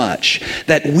so much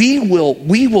that we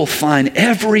will find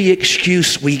every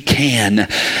excuse we can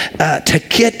to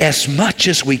get as much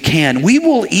as we can. We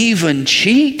will even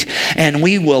cheat, and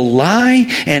we will lie,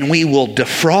 and we will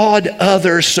defraud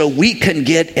others so we can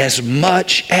get as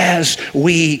much as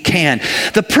we can.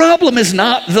 The problem is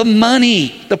not the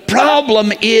money. The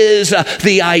problem is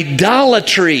the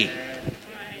idolatry.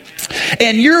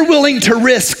 and you're willing to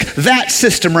risk that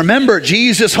system. Remember,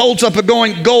 Jesus holds up a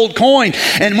gold coin,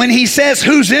 and when he says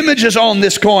whose image is on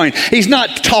this coin, he's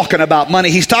not talking about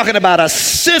money. He's talking about a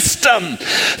system.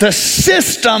 The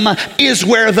system is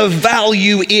where the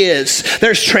value is.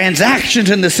 There's transactions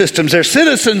in the systems. There's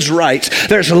citizens' rights.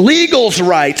 There's legals'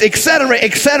 rights, etc.,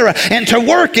 etc. And to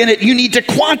work in it, you need to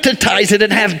quantize it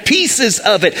and have pieces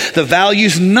of it. The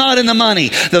value's not in the money.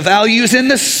 The value's in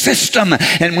the system.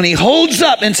 And when he holds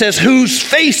up and says, whose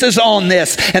face is on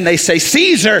this? And they say,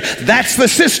 Caesar, that's the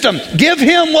system. Give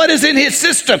him what is in his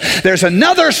system. There's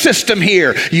another system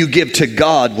here. You give to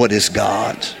God what is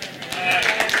God's.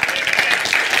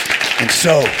 And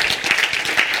so,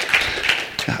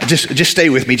 just stay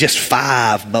with me, just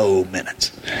 5 more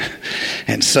minutes.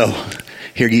 And so,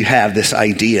 here you have this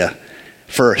idea,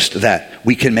 first, that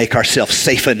we can make ourselves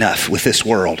safe enough with this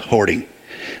world, hoarding.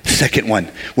 Second one,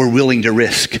 we're willing to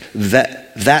risk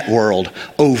that world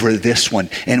over this one,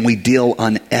 and we deal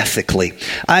unethically.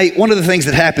 One of the things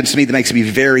that happens to me that makes me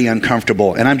very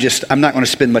uncomfortable, and I'm not going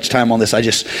to spend much time on this.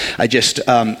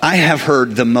 I have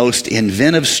heard the most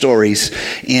inventive stories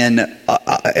in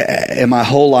my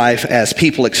whole life as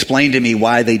people explain to me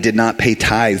why they did not pay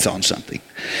tithes on something.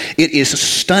 It is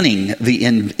stunning the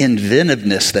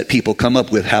inventiveness that people come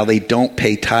up with, how they don't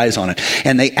pay tithes on it.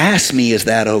 And they ask me, is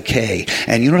that okay?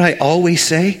 And you know what I always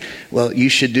say? Well, you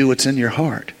should do what's in your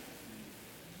heart.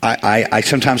 I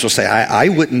sometimes will say, I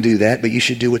wouldn't do that, but you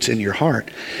should do what's in your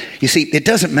heart. You see, it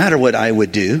doesn't matter what I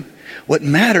would do. What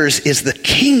matters is the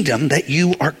kingdom that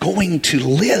you are going to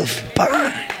live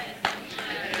by.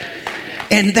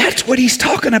 And that's what he's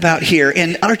talking about here.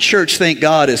 And our church, thank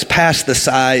God, is past the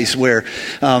size where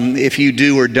if you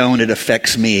do or don't, it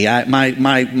affects me.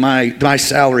 My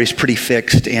salary is pretty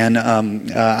fixed, and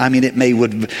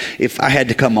if I had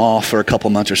to come off for a couple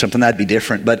months or something, that'd be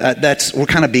different. But we're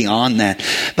kind of beyond that.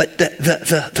 But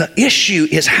the issue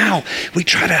is how we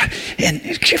try to, and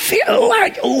you feel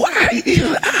like,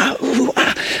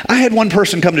 I had one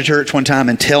person come to church one time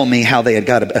and tell me how they had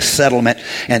got a settlement,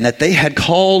 and that they had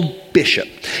called Bishop,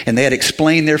 and they had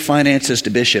explained their finances to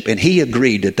Bishop, and he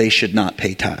agreed that they should not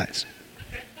pay tithes.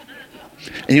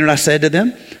 And you know what I said to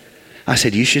them? I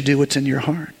said, you should do what's in your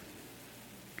heart.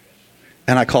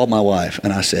 And I called my wife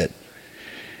and I said,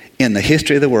 in the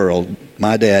history of the world,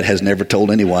 my dad has never told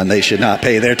anyone they should not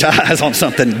pay their tithes on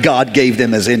something God gave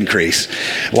them as increase.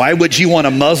 Why would you want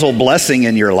a muzzle blessing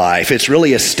in your life? It's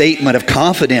really a statement of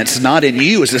confidence, not in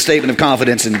you. It's a statement of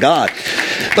confidence in God.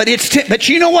 But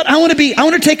you know what? I want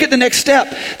to take it the next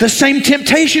step. The same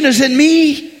temptation is in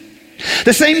me.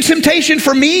 The same temptation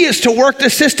for me is to work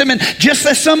the system, and just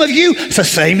as some of you, it's the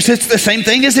same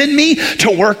thing is in me,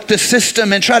 to work the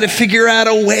system and try to figure out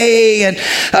a way and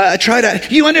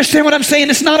you understand what I'm saying?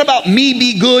 It's not about me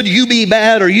be good, you be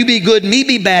bad, or you be good, me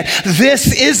be bad.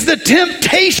 This is the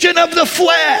temptation of the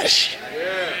flesh.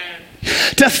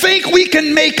 To think we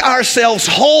can make ourselves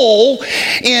whole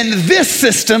in this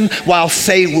system while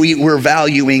we're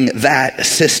valuing that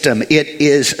system. It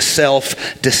is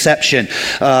self-deception.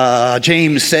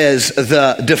 James says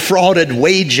the defrauded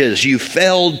wages you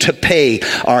failed to pay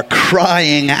are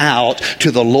crying out to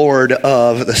the Lord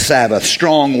of the Sabbath.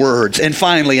 Strong words. And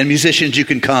finally, and musicians, you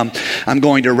can come. I'm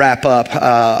going to wrap up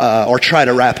or try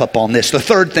to wrap up on this. The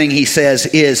third thing he says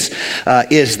is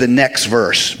the next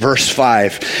verse. Verse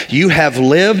 5. You have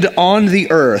lived on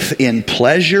the earth in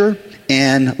pleasure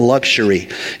and luxury.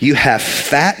 You have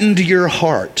fattened your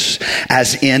hearts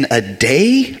as in a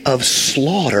day of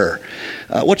slaughter.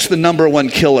 What's the number one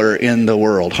killer in the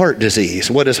world? Heart disease.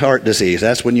 What is heart disease?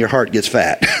 That's when your heart gets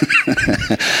fat.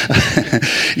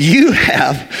 You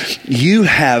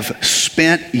have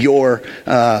spent your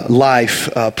life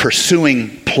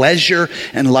pursuing pleasure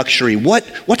and luxury.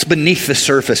 What's beneath the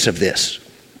surface of this?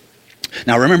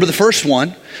 Now remember the first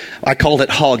one, I called it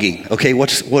hogging. Okay,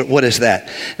 what is that?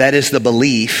 That is the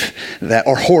belief that,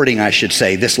 or hoarding I should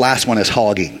say. This last one is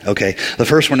hogging. Okay, the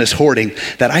first one is hoarding,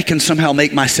 that I can somehow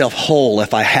make myself whole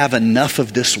if I have enough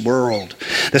of this world.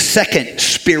 The second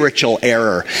spiritual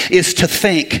error is to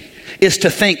think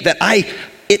that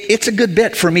it's a good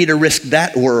bet for me to risk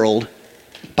that world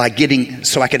by getting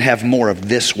so I can have more of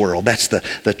this world. That's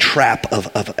the trap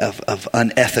of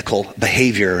unethical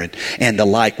behavior and the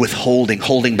like, withholding,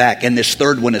 holding back. And this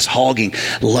third one is hogging,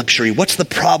 luxury. What's the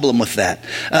problem with that?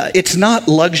 It's not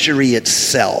luxury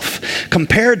itself.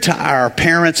 Compared to our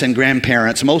parents and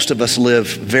grandparents, most of us live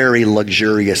very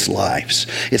luxurious lives.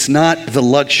 It's not the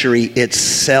luxury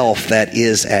itself that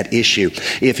is at issue.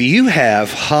 If you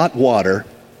have hot water,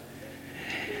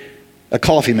 a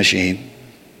coffee machine,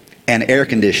 and air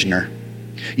conditioner,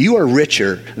 You are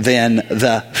richer than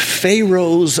the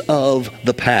pharaohs of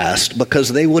the past because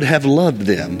they would have loved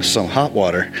them some hot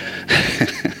water.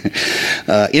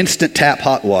 Instant tap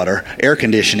hot water, air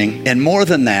conditioning, and more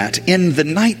than that, in the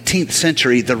 19th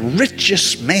century, the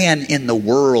richest man in the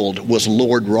world was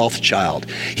Lord Rothschild.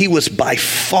 He was by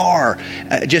far,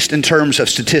 just in terms of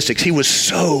statistics, he was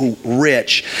so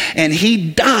rich, and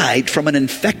he died from an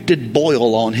infected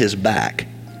boil on his back.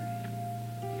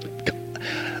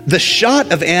 The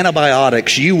shot of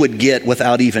antibiotics you would get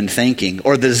without even thinking,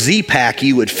 or the Z-Pack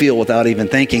you would feel without even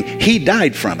thinking, he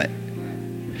died from it.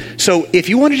 So if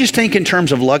you want to just think in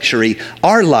terms of luxury,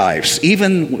 our lives,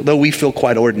 even though we feel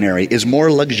quite ordinary, is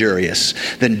more luxurious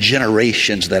than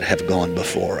generations that have gone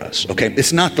before us. Okay,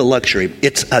 it's not the luxury.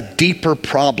 It's a deeper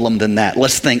problem than that.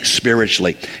 Let's think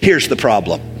spiritually. Here's the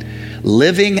problem.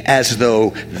 Living as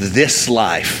though this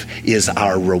life is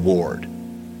our reward.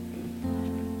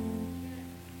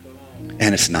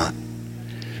 And it's not.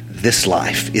 This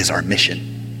life is our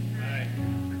mission.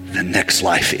 The next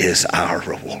life is our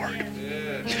reward.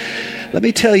 Let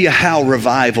me tell you how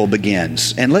revival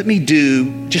begins. And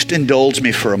just indulge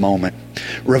me for a moment.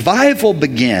 Revival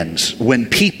begins when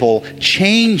people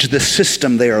change the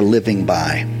system they are living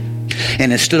by.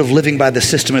 And instead of living by the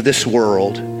system of this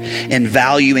world and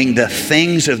valuing the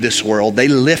things of this world, they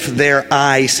lift their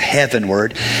eyes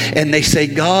heavenward and they say,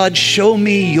 God, show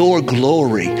me your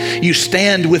glory. You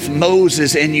stand with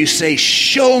Moses and you say,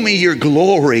 show me your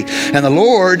glory. And the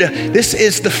Lord, this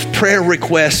is the prayer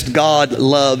request God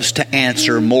loves to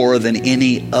answer more than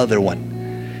any other one.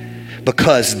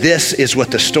 Because this is what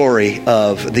the story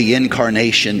of the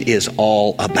incarnation is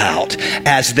all about.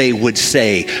 As they would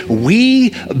say, we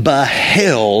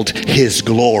beheld his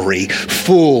glory,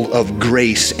 full of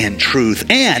grace and truth.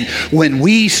 And when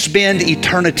we spend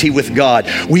eternity with God,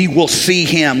 we will see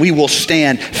him. We will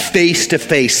stand face to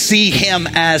face, see him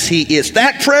as he is.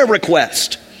 That prayer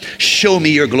request, show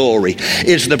me your glory,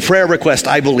 is the prayer request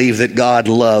I believe that God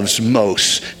loves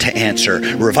most to answer.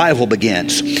 Revival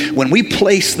begins when we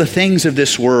place the things of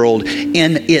this world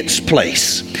in its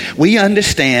place. We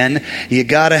understand you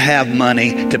got to have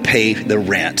money to pay the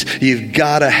rent. You've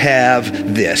got to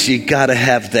have this. You've got to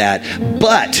have that.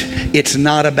 But it's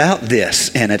not about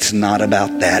this and it's not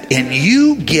about that. And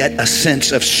you get a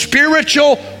sense of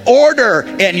spiritual order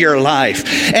in your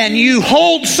life. And you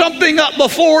hold something up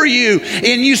before you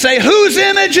and you say, whose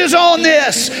image is on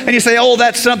this? And you say, oh,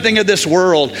 that's something of this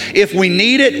world. If we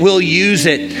need it, we'll use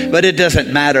it, but it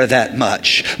doesn't matter that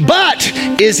much. But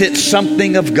is it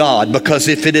something of God? Because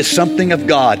if it is something of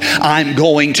God, I'm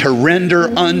going to render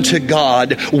unto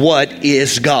God what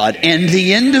is God. And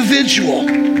the individual,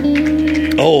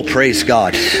 oh, praise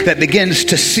God, that begins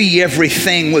to see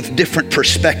everything with different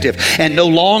perspective. And no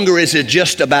longer is it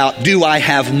just about, do I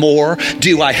have more?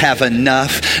 Do I have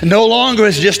enough? No longer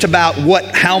is it just about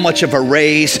how much of a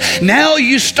raise. Now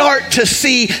you start to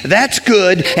see that's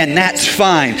good and that's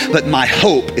fine, but my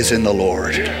hope is in the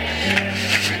Lord.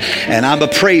 And I'm a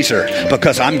praiser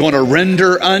because I'm going to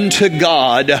render unto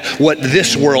God what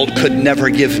this world could never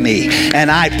give me.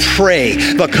 And I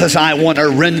pray because I want to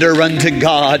render unto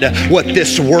God what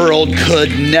this world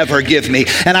could never give me.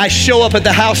 And I show up at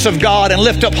the house of God and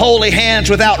lift up holy hands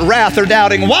without wrath or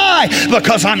doubting. Why?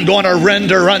 Because I'm going to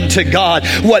render unto God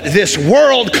what this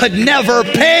world could never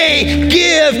pay,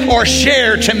 give, or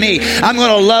share to me. I'm going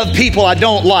to love people I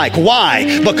don't like.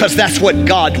 Why? Because that's what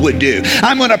God would do.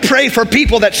 I'm going to pray for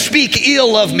people that speak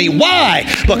ill of me. Why?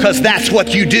 Because that's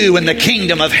what you do in the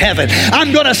kingdom of heaven.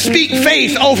 I'm going to speak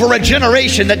faith over a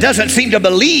generation that doesn't seem to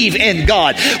believe in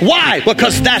God. Why?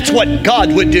 Because that's what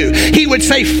God would do. He would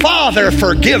say, Father,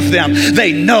 forgive them.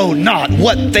 They know not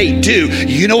what they do.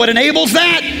 You know what enables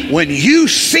that? When you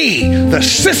see the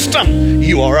system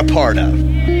you are a part of.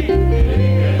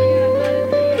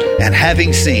 And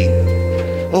having seen,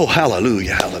 oh,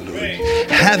 hallelujah, hallelujah.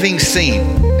 Having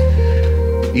seen,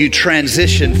 you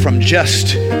transition from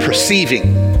just perceiving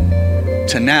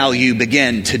to now you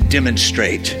begin to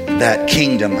demonstrate that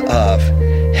kingdom of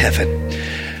heaven.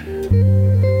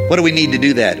 What do we need to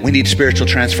do that? We need spiritual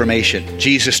transformation.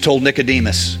 Jesus told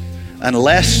Nicodemus,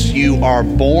 unless you are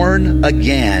born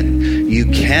again, you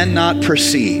cannot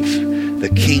perceive the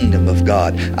kingdom of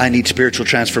God. I need spiritual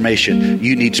transformation.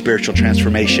 You need spiritual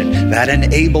transformation. That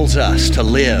enables us to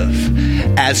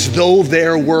live as though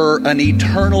there were an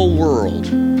eternal world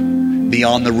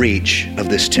beyond the reach of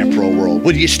this temporal world.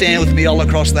 Would you stand with me all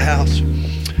across the house?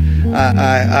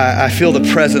 I feel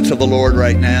the presence of the Lord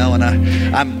right now, and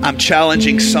I'm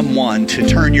challenging someone to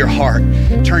turn your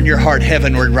heart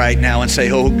heavenward right now and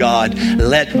say, oh God,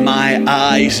 let my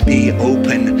eyes be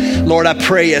open. Lord, I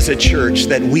pray as a church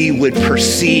that we would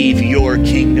perceive your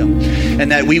kingdom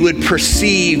and that we would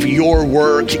perceive your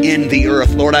work in the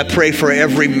earth. Lord, I pray for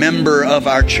every member of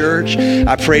our church.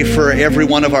 I pray for every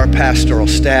one of our pastoral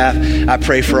staff. I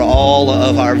pray for all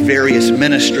of our various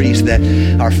ministries that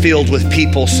are filled with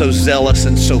people so zealous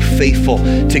and so faithful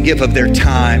to give of their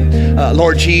time.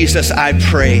 Lord Jesus, I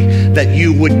pray that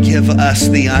you would give us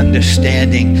the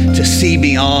understanding to see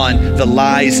beyond the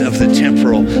lies of the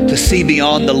temporal, to see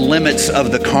beyond the limits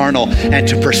of the carnal, and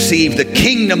to perceive the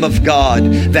kingdom of God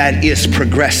that is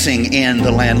progressing in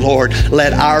the land. Lord,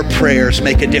 let our prayers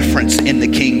make a difference in the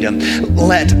kingdom.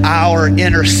 Let our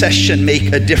intercession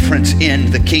make a difference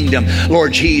in the kingdom.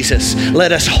 Lord Jesus,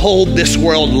 let us hold this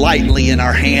world lightly in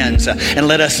our hands, and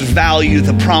let us value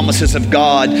the promises of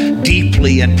God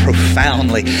deeply and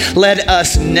profoundly. Let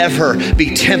us never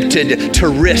be tempted to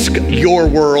risk your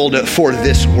world for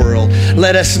this world.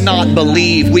 Let us not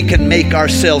believe we can make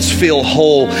ourselves feel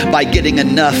whole by getting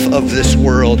enough of this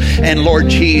world. And Lord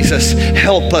Jesus,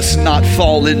 help us not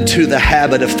fall into the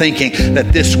habit of thinking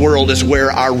that this world is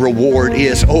where our reward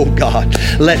is. Oh God,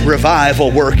 let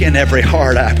revival work in every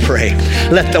heart, I pray.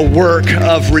 Let the work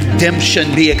of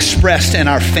redemption be expressed in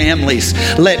our families.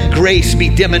 Let grace be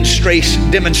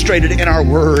demonstrated in our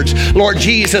words. Lord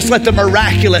Jesus, let the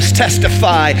miraculous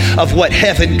testify of what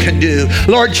heaven can do.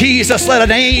 Lord Jesus, let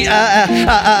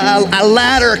a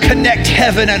ladder connect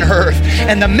heaven and earth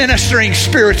and the ministering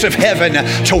spirits of heaven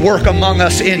to work among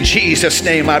us. In Jesus'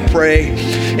 name I pray.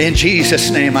 In Jesus'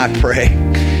 name I pray.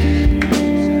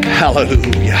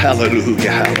 Hallelujah,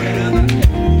 hallelujah,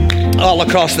 hallelujah. All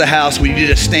across the house, would you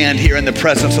just stand here in the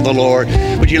presence of the Lord?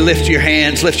 Would you lift your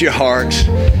hands, lift your hearts?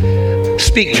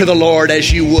 Speak to the Lord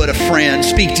as you would a friend.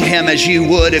 Speak to him as you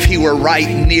would if he were right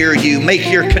near you. Make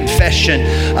your confession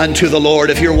unto the Lord.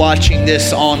 If you're watching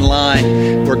this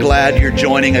online, we're glad you're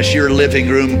joining us. Your living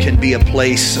room can be a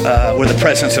place where the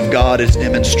presence of God is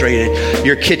demonstrated.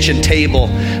 Your kitchen table,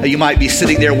 you might be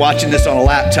sitting there watching this on a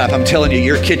laptop. I'm telling you,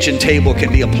 your kitchen table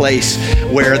can be a place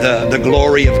where the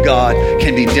glory of God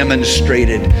can be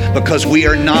demonstrated, because we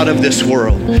are not of this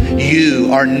world.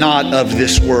 You are not of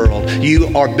this world.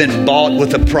 You are been bought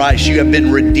with a price. You have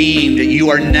been redeemed.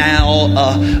 You are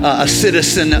now a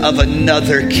citizen of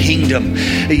another kingdom.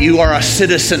 You are a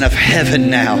citizen of heaven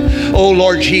now. Oh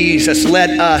Lord Jesus, let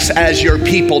us as your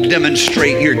people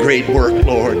demonstrate your great work,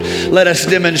 Lord. Let us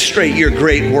demonstrate your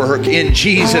great work. In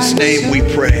Jesus' name we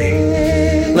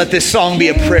pray. Let this song be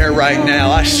a prayer right now.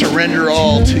 I surrender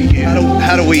all to you.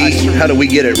 How do we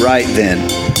get it right then?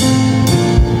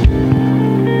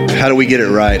 How do we get it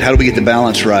right? How do we get the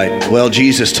balance right? Well,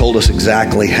 Jesus told us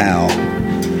exactly how.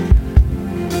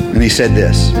 And he said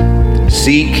this: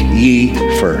 seek ye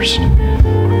first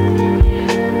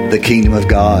the kingdom of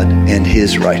God and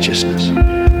his righteousness,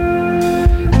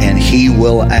 and he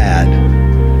will add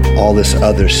all this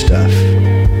other stuff.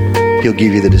 He'll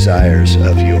give you the desires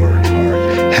of your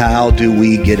heart. How do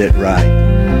we get it right?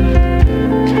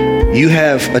 You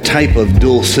have a type of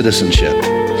dual citizenship.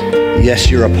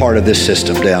 Yes, you're a part of this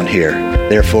system down here.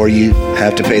 Therefore, you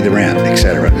have to pay the rent,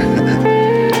 etc.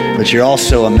 But you're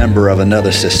also a member of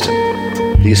another system.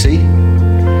 Do you see?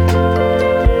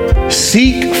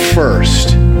 Seek first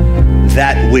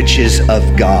that which is of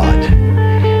God,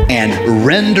 and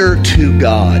render to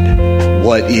God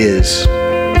what is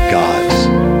God's.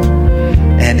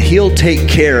 And he'll take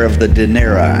care of the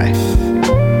denarii.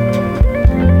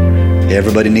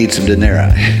 Everybody needs some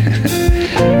denarii.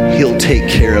 He'll take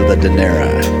care of the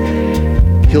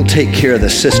denarii. He'll take care of the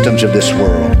systems of this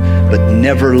world, but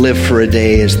never live for a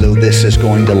day as though this is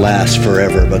going to last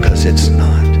forever, because it's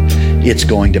not. It's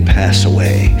going to pass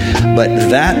away. But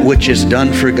that which is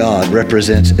done for God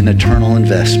represents an eternal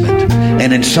investment.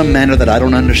 And in some manner that I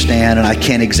don't understand and I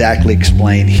can't exactly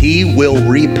explain, he will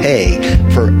repay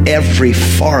for every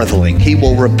farthing. He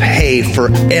will repay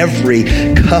for every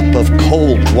cup of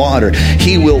cold water.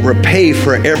 He will repay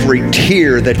for every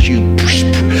tear that you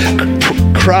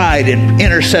cried in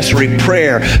intercessory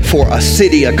prayer for a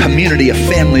city, a community, a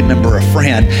family member, a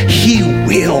friend. He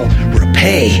will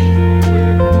repay.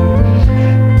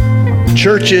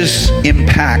 Churches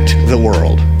impact the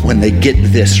world when they get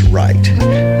this right.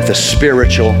 The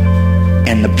spiritual,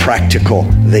 and the practical.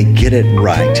 They get it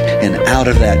right, and out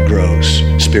of that grows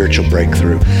spiritual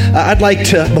breakthrough. I'd like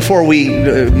to, before we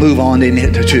move on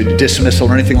to dismissal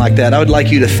or anything like that, I would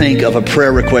like you to think of a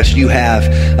prayer request you have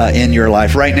in your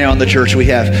life. Right now in the church, we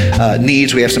have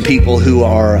needs. We have some people who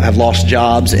have lost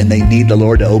jobs, and they need the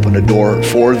Lord to open a door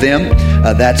for them.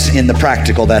 That's in the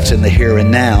practical. That's in the here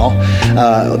and now.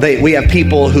 We have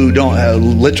people who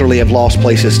don't literally have lost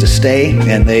places to stay,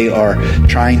 and they are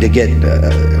trying to get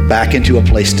back into a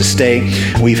place to stay.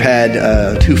 We've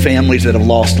had 2 families that have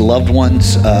lost loved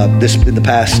ones in the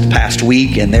past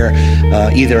week, and they're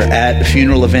either at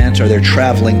funeral events or they're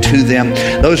traveling to them.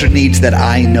 Those are needs that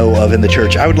I know of in the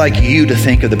church. I would like you to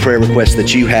think of the prayer request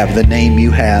that you have, the name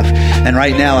you have, and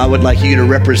right now I would like you to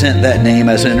represent that name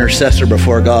as an intercessor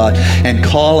before God and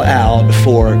call out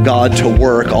for God to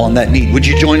work on that need. Would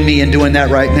you join me in doing that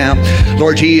right now?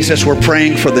 Lord Jesus, we're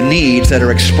praying for the needs that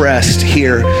are expressed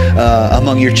here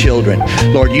among your children.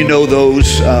 Lord, you know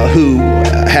those who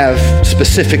have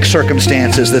specific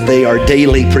circumstances that they are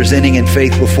daily presenting in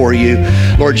faith before you.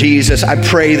 Lord Jesus, I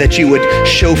pray that you would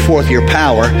show forth your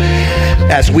power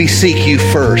as we seek you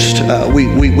first.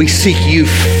 We seek you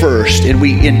first, and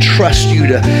we entrust you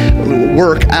to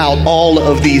work out all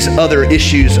of these other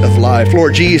issues of life.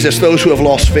 Lord Jesus, those who have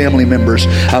lost family members,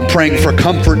 I'm praying for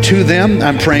comfort to them.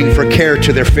 I'm praying for care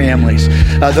to their families.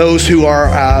 Those who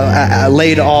are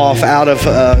laid off out of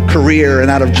career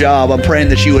and out of job, I'm praying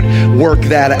that you would work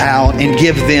that out and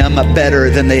give them better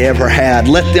than they ever had.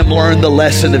 Let them learn the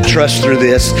lesson of trust through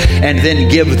this, and then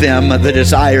give them the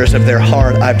desires of their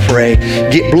heart, I pray.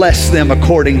 Bless them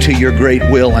according to your great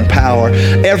will and power.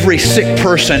 Every sick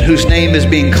person whose name is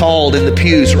being called in the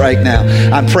pews right now,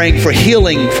 I'm praying for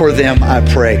healing for them, I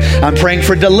pray. I'm praying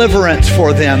for deliverance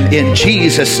for them in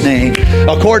Jesus' name.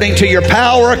 According to your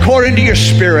power, according to your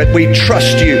spirit, we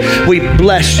trust you, we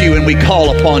bless you, and we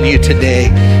call upon you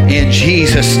today. In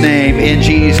Jesus' name, in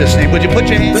Jesus' name. Would you put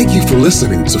your hands? Thank you for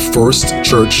listening to First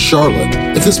Church Charlotte.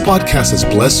 If this podcast has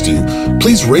blessed you,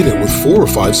 please rate it with 4 or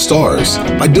 5 stars.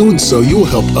 By doing so, you will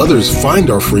help others find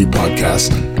our free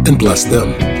podcast and bless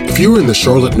them. If you're in the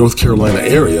Charlotte, North Carolina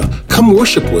area, come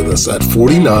worship with us at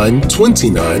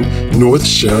 4929 North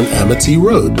Sharon Amity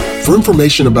Road. For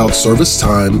information about service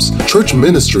times, church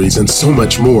ministries, and so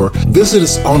much more, visit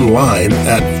us online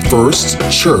at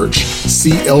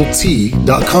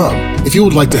firstchurchclt.com. If you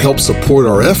would like to help support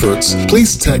our efforts,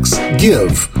 please text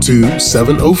GIVE to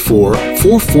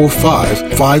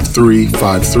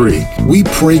 704-445-5353. We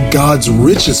pray God's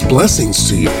richest blessings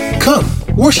to you. Come,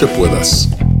 worship with us.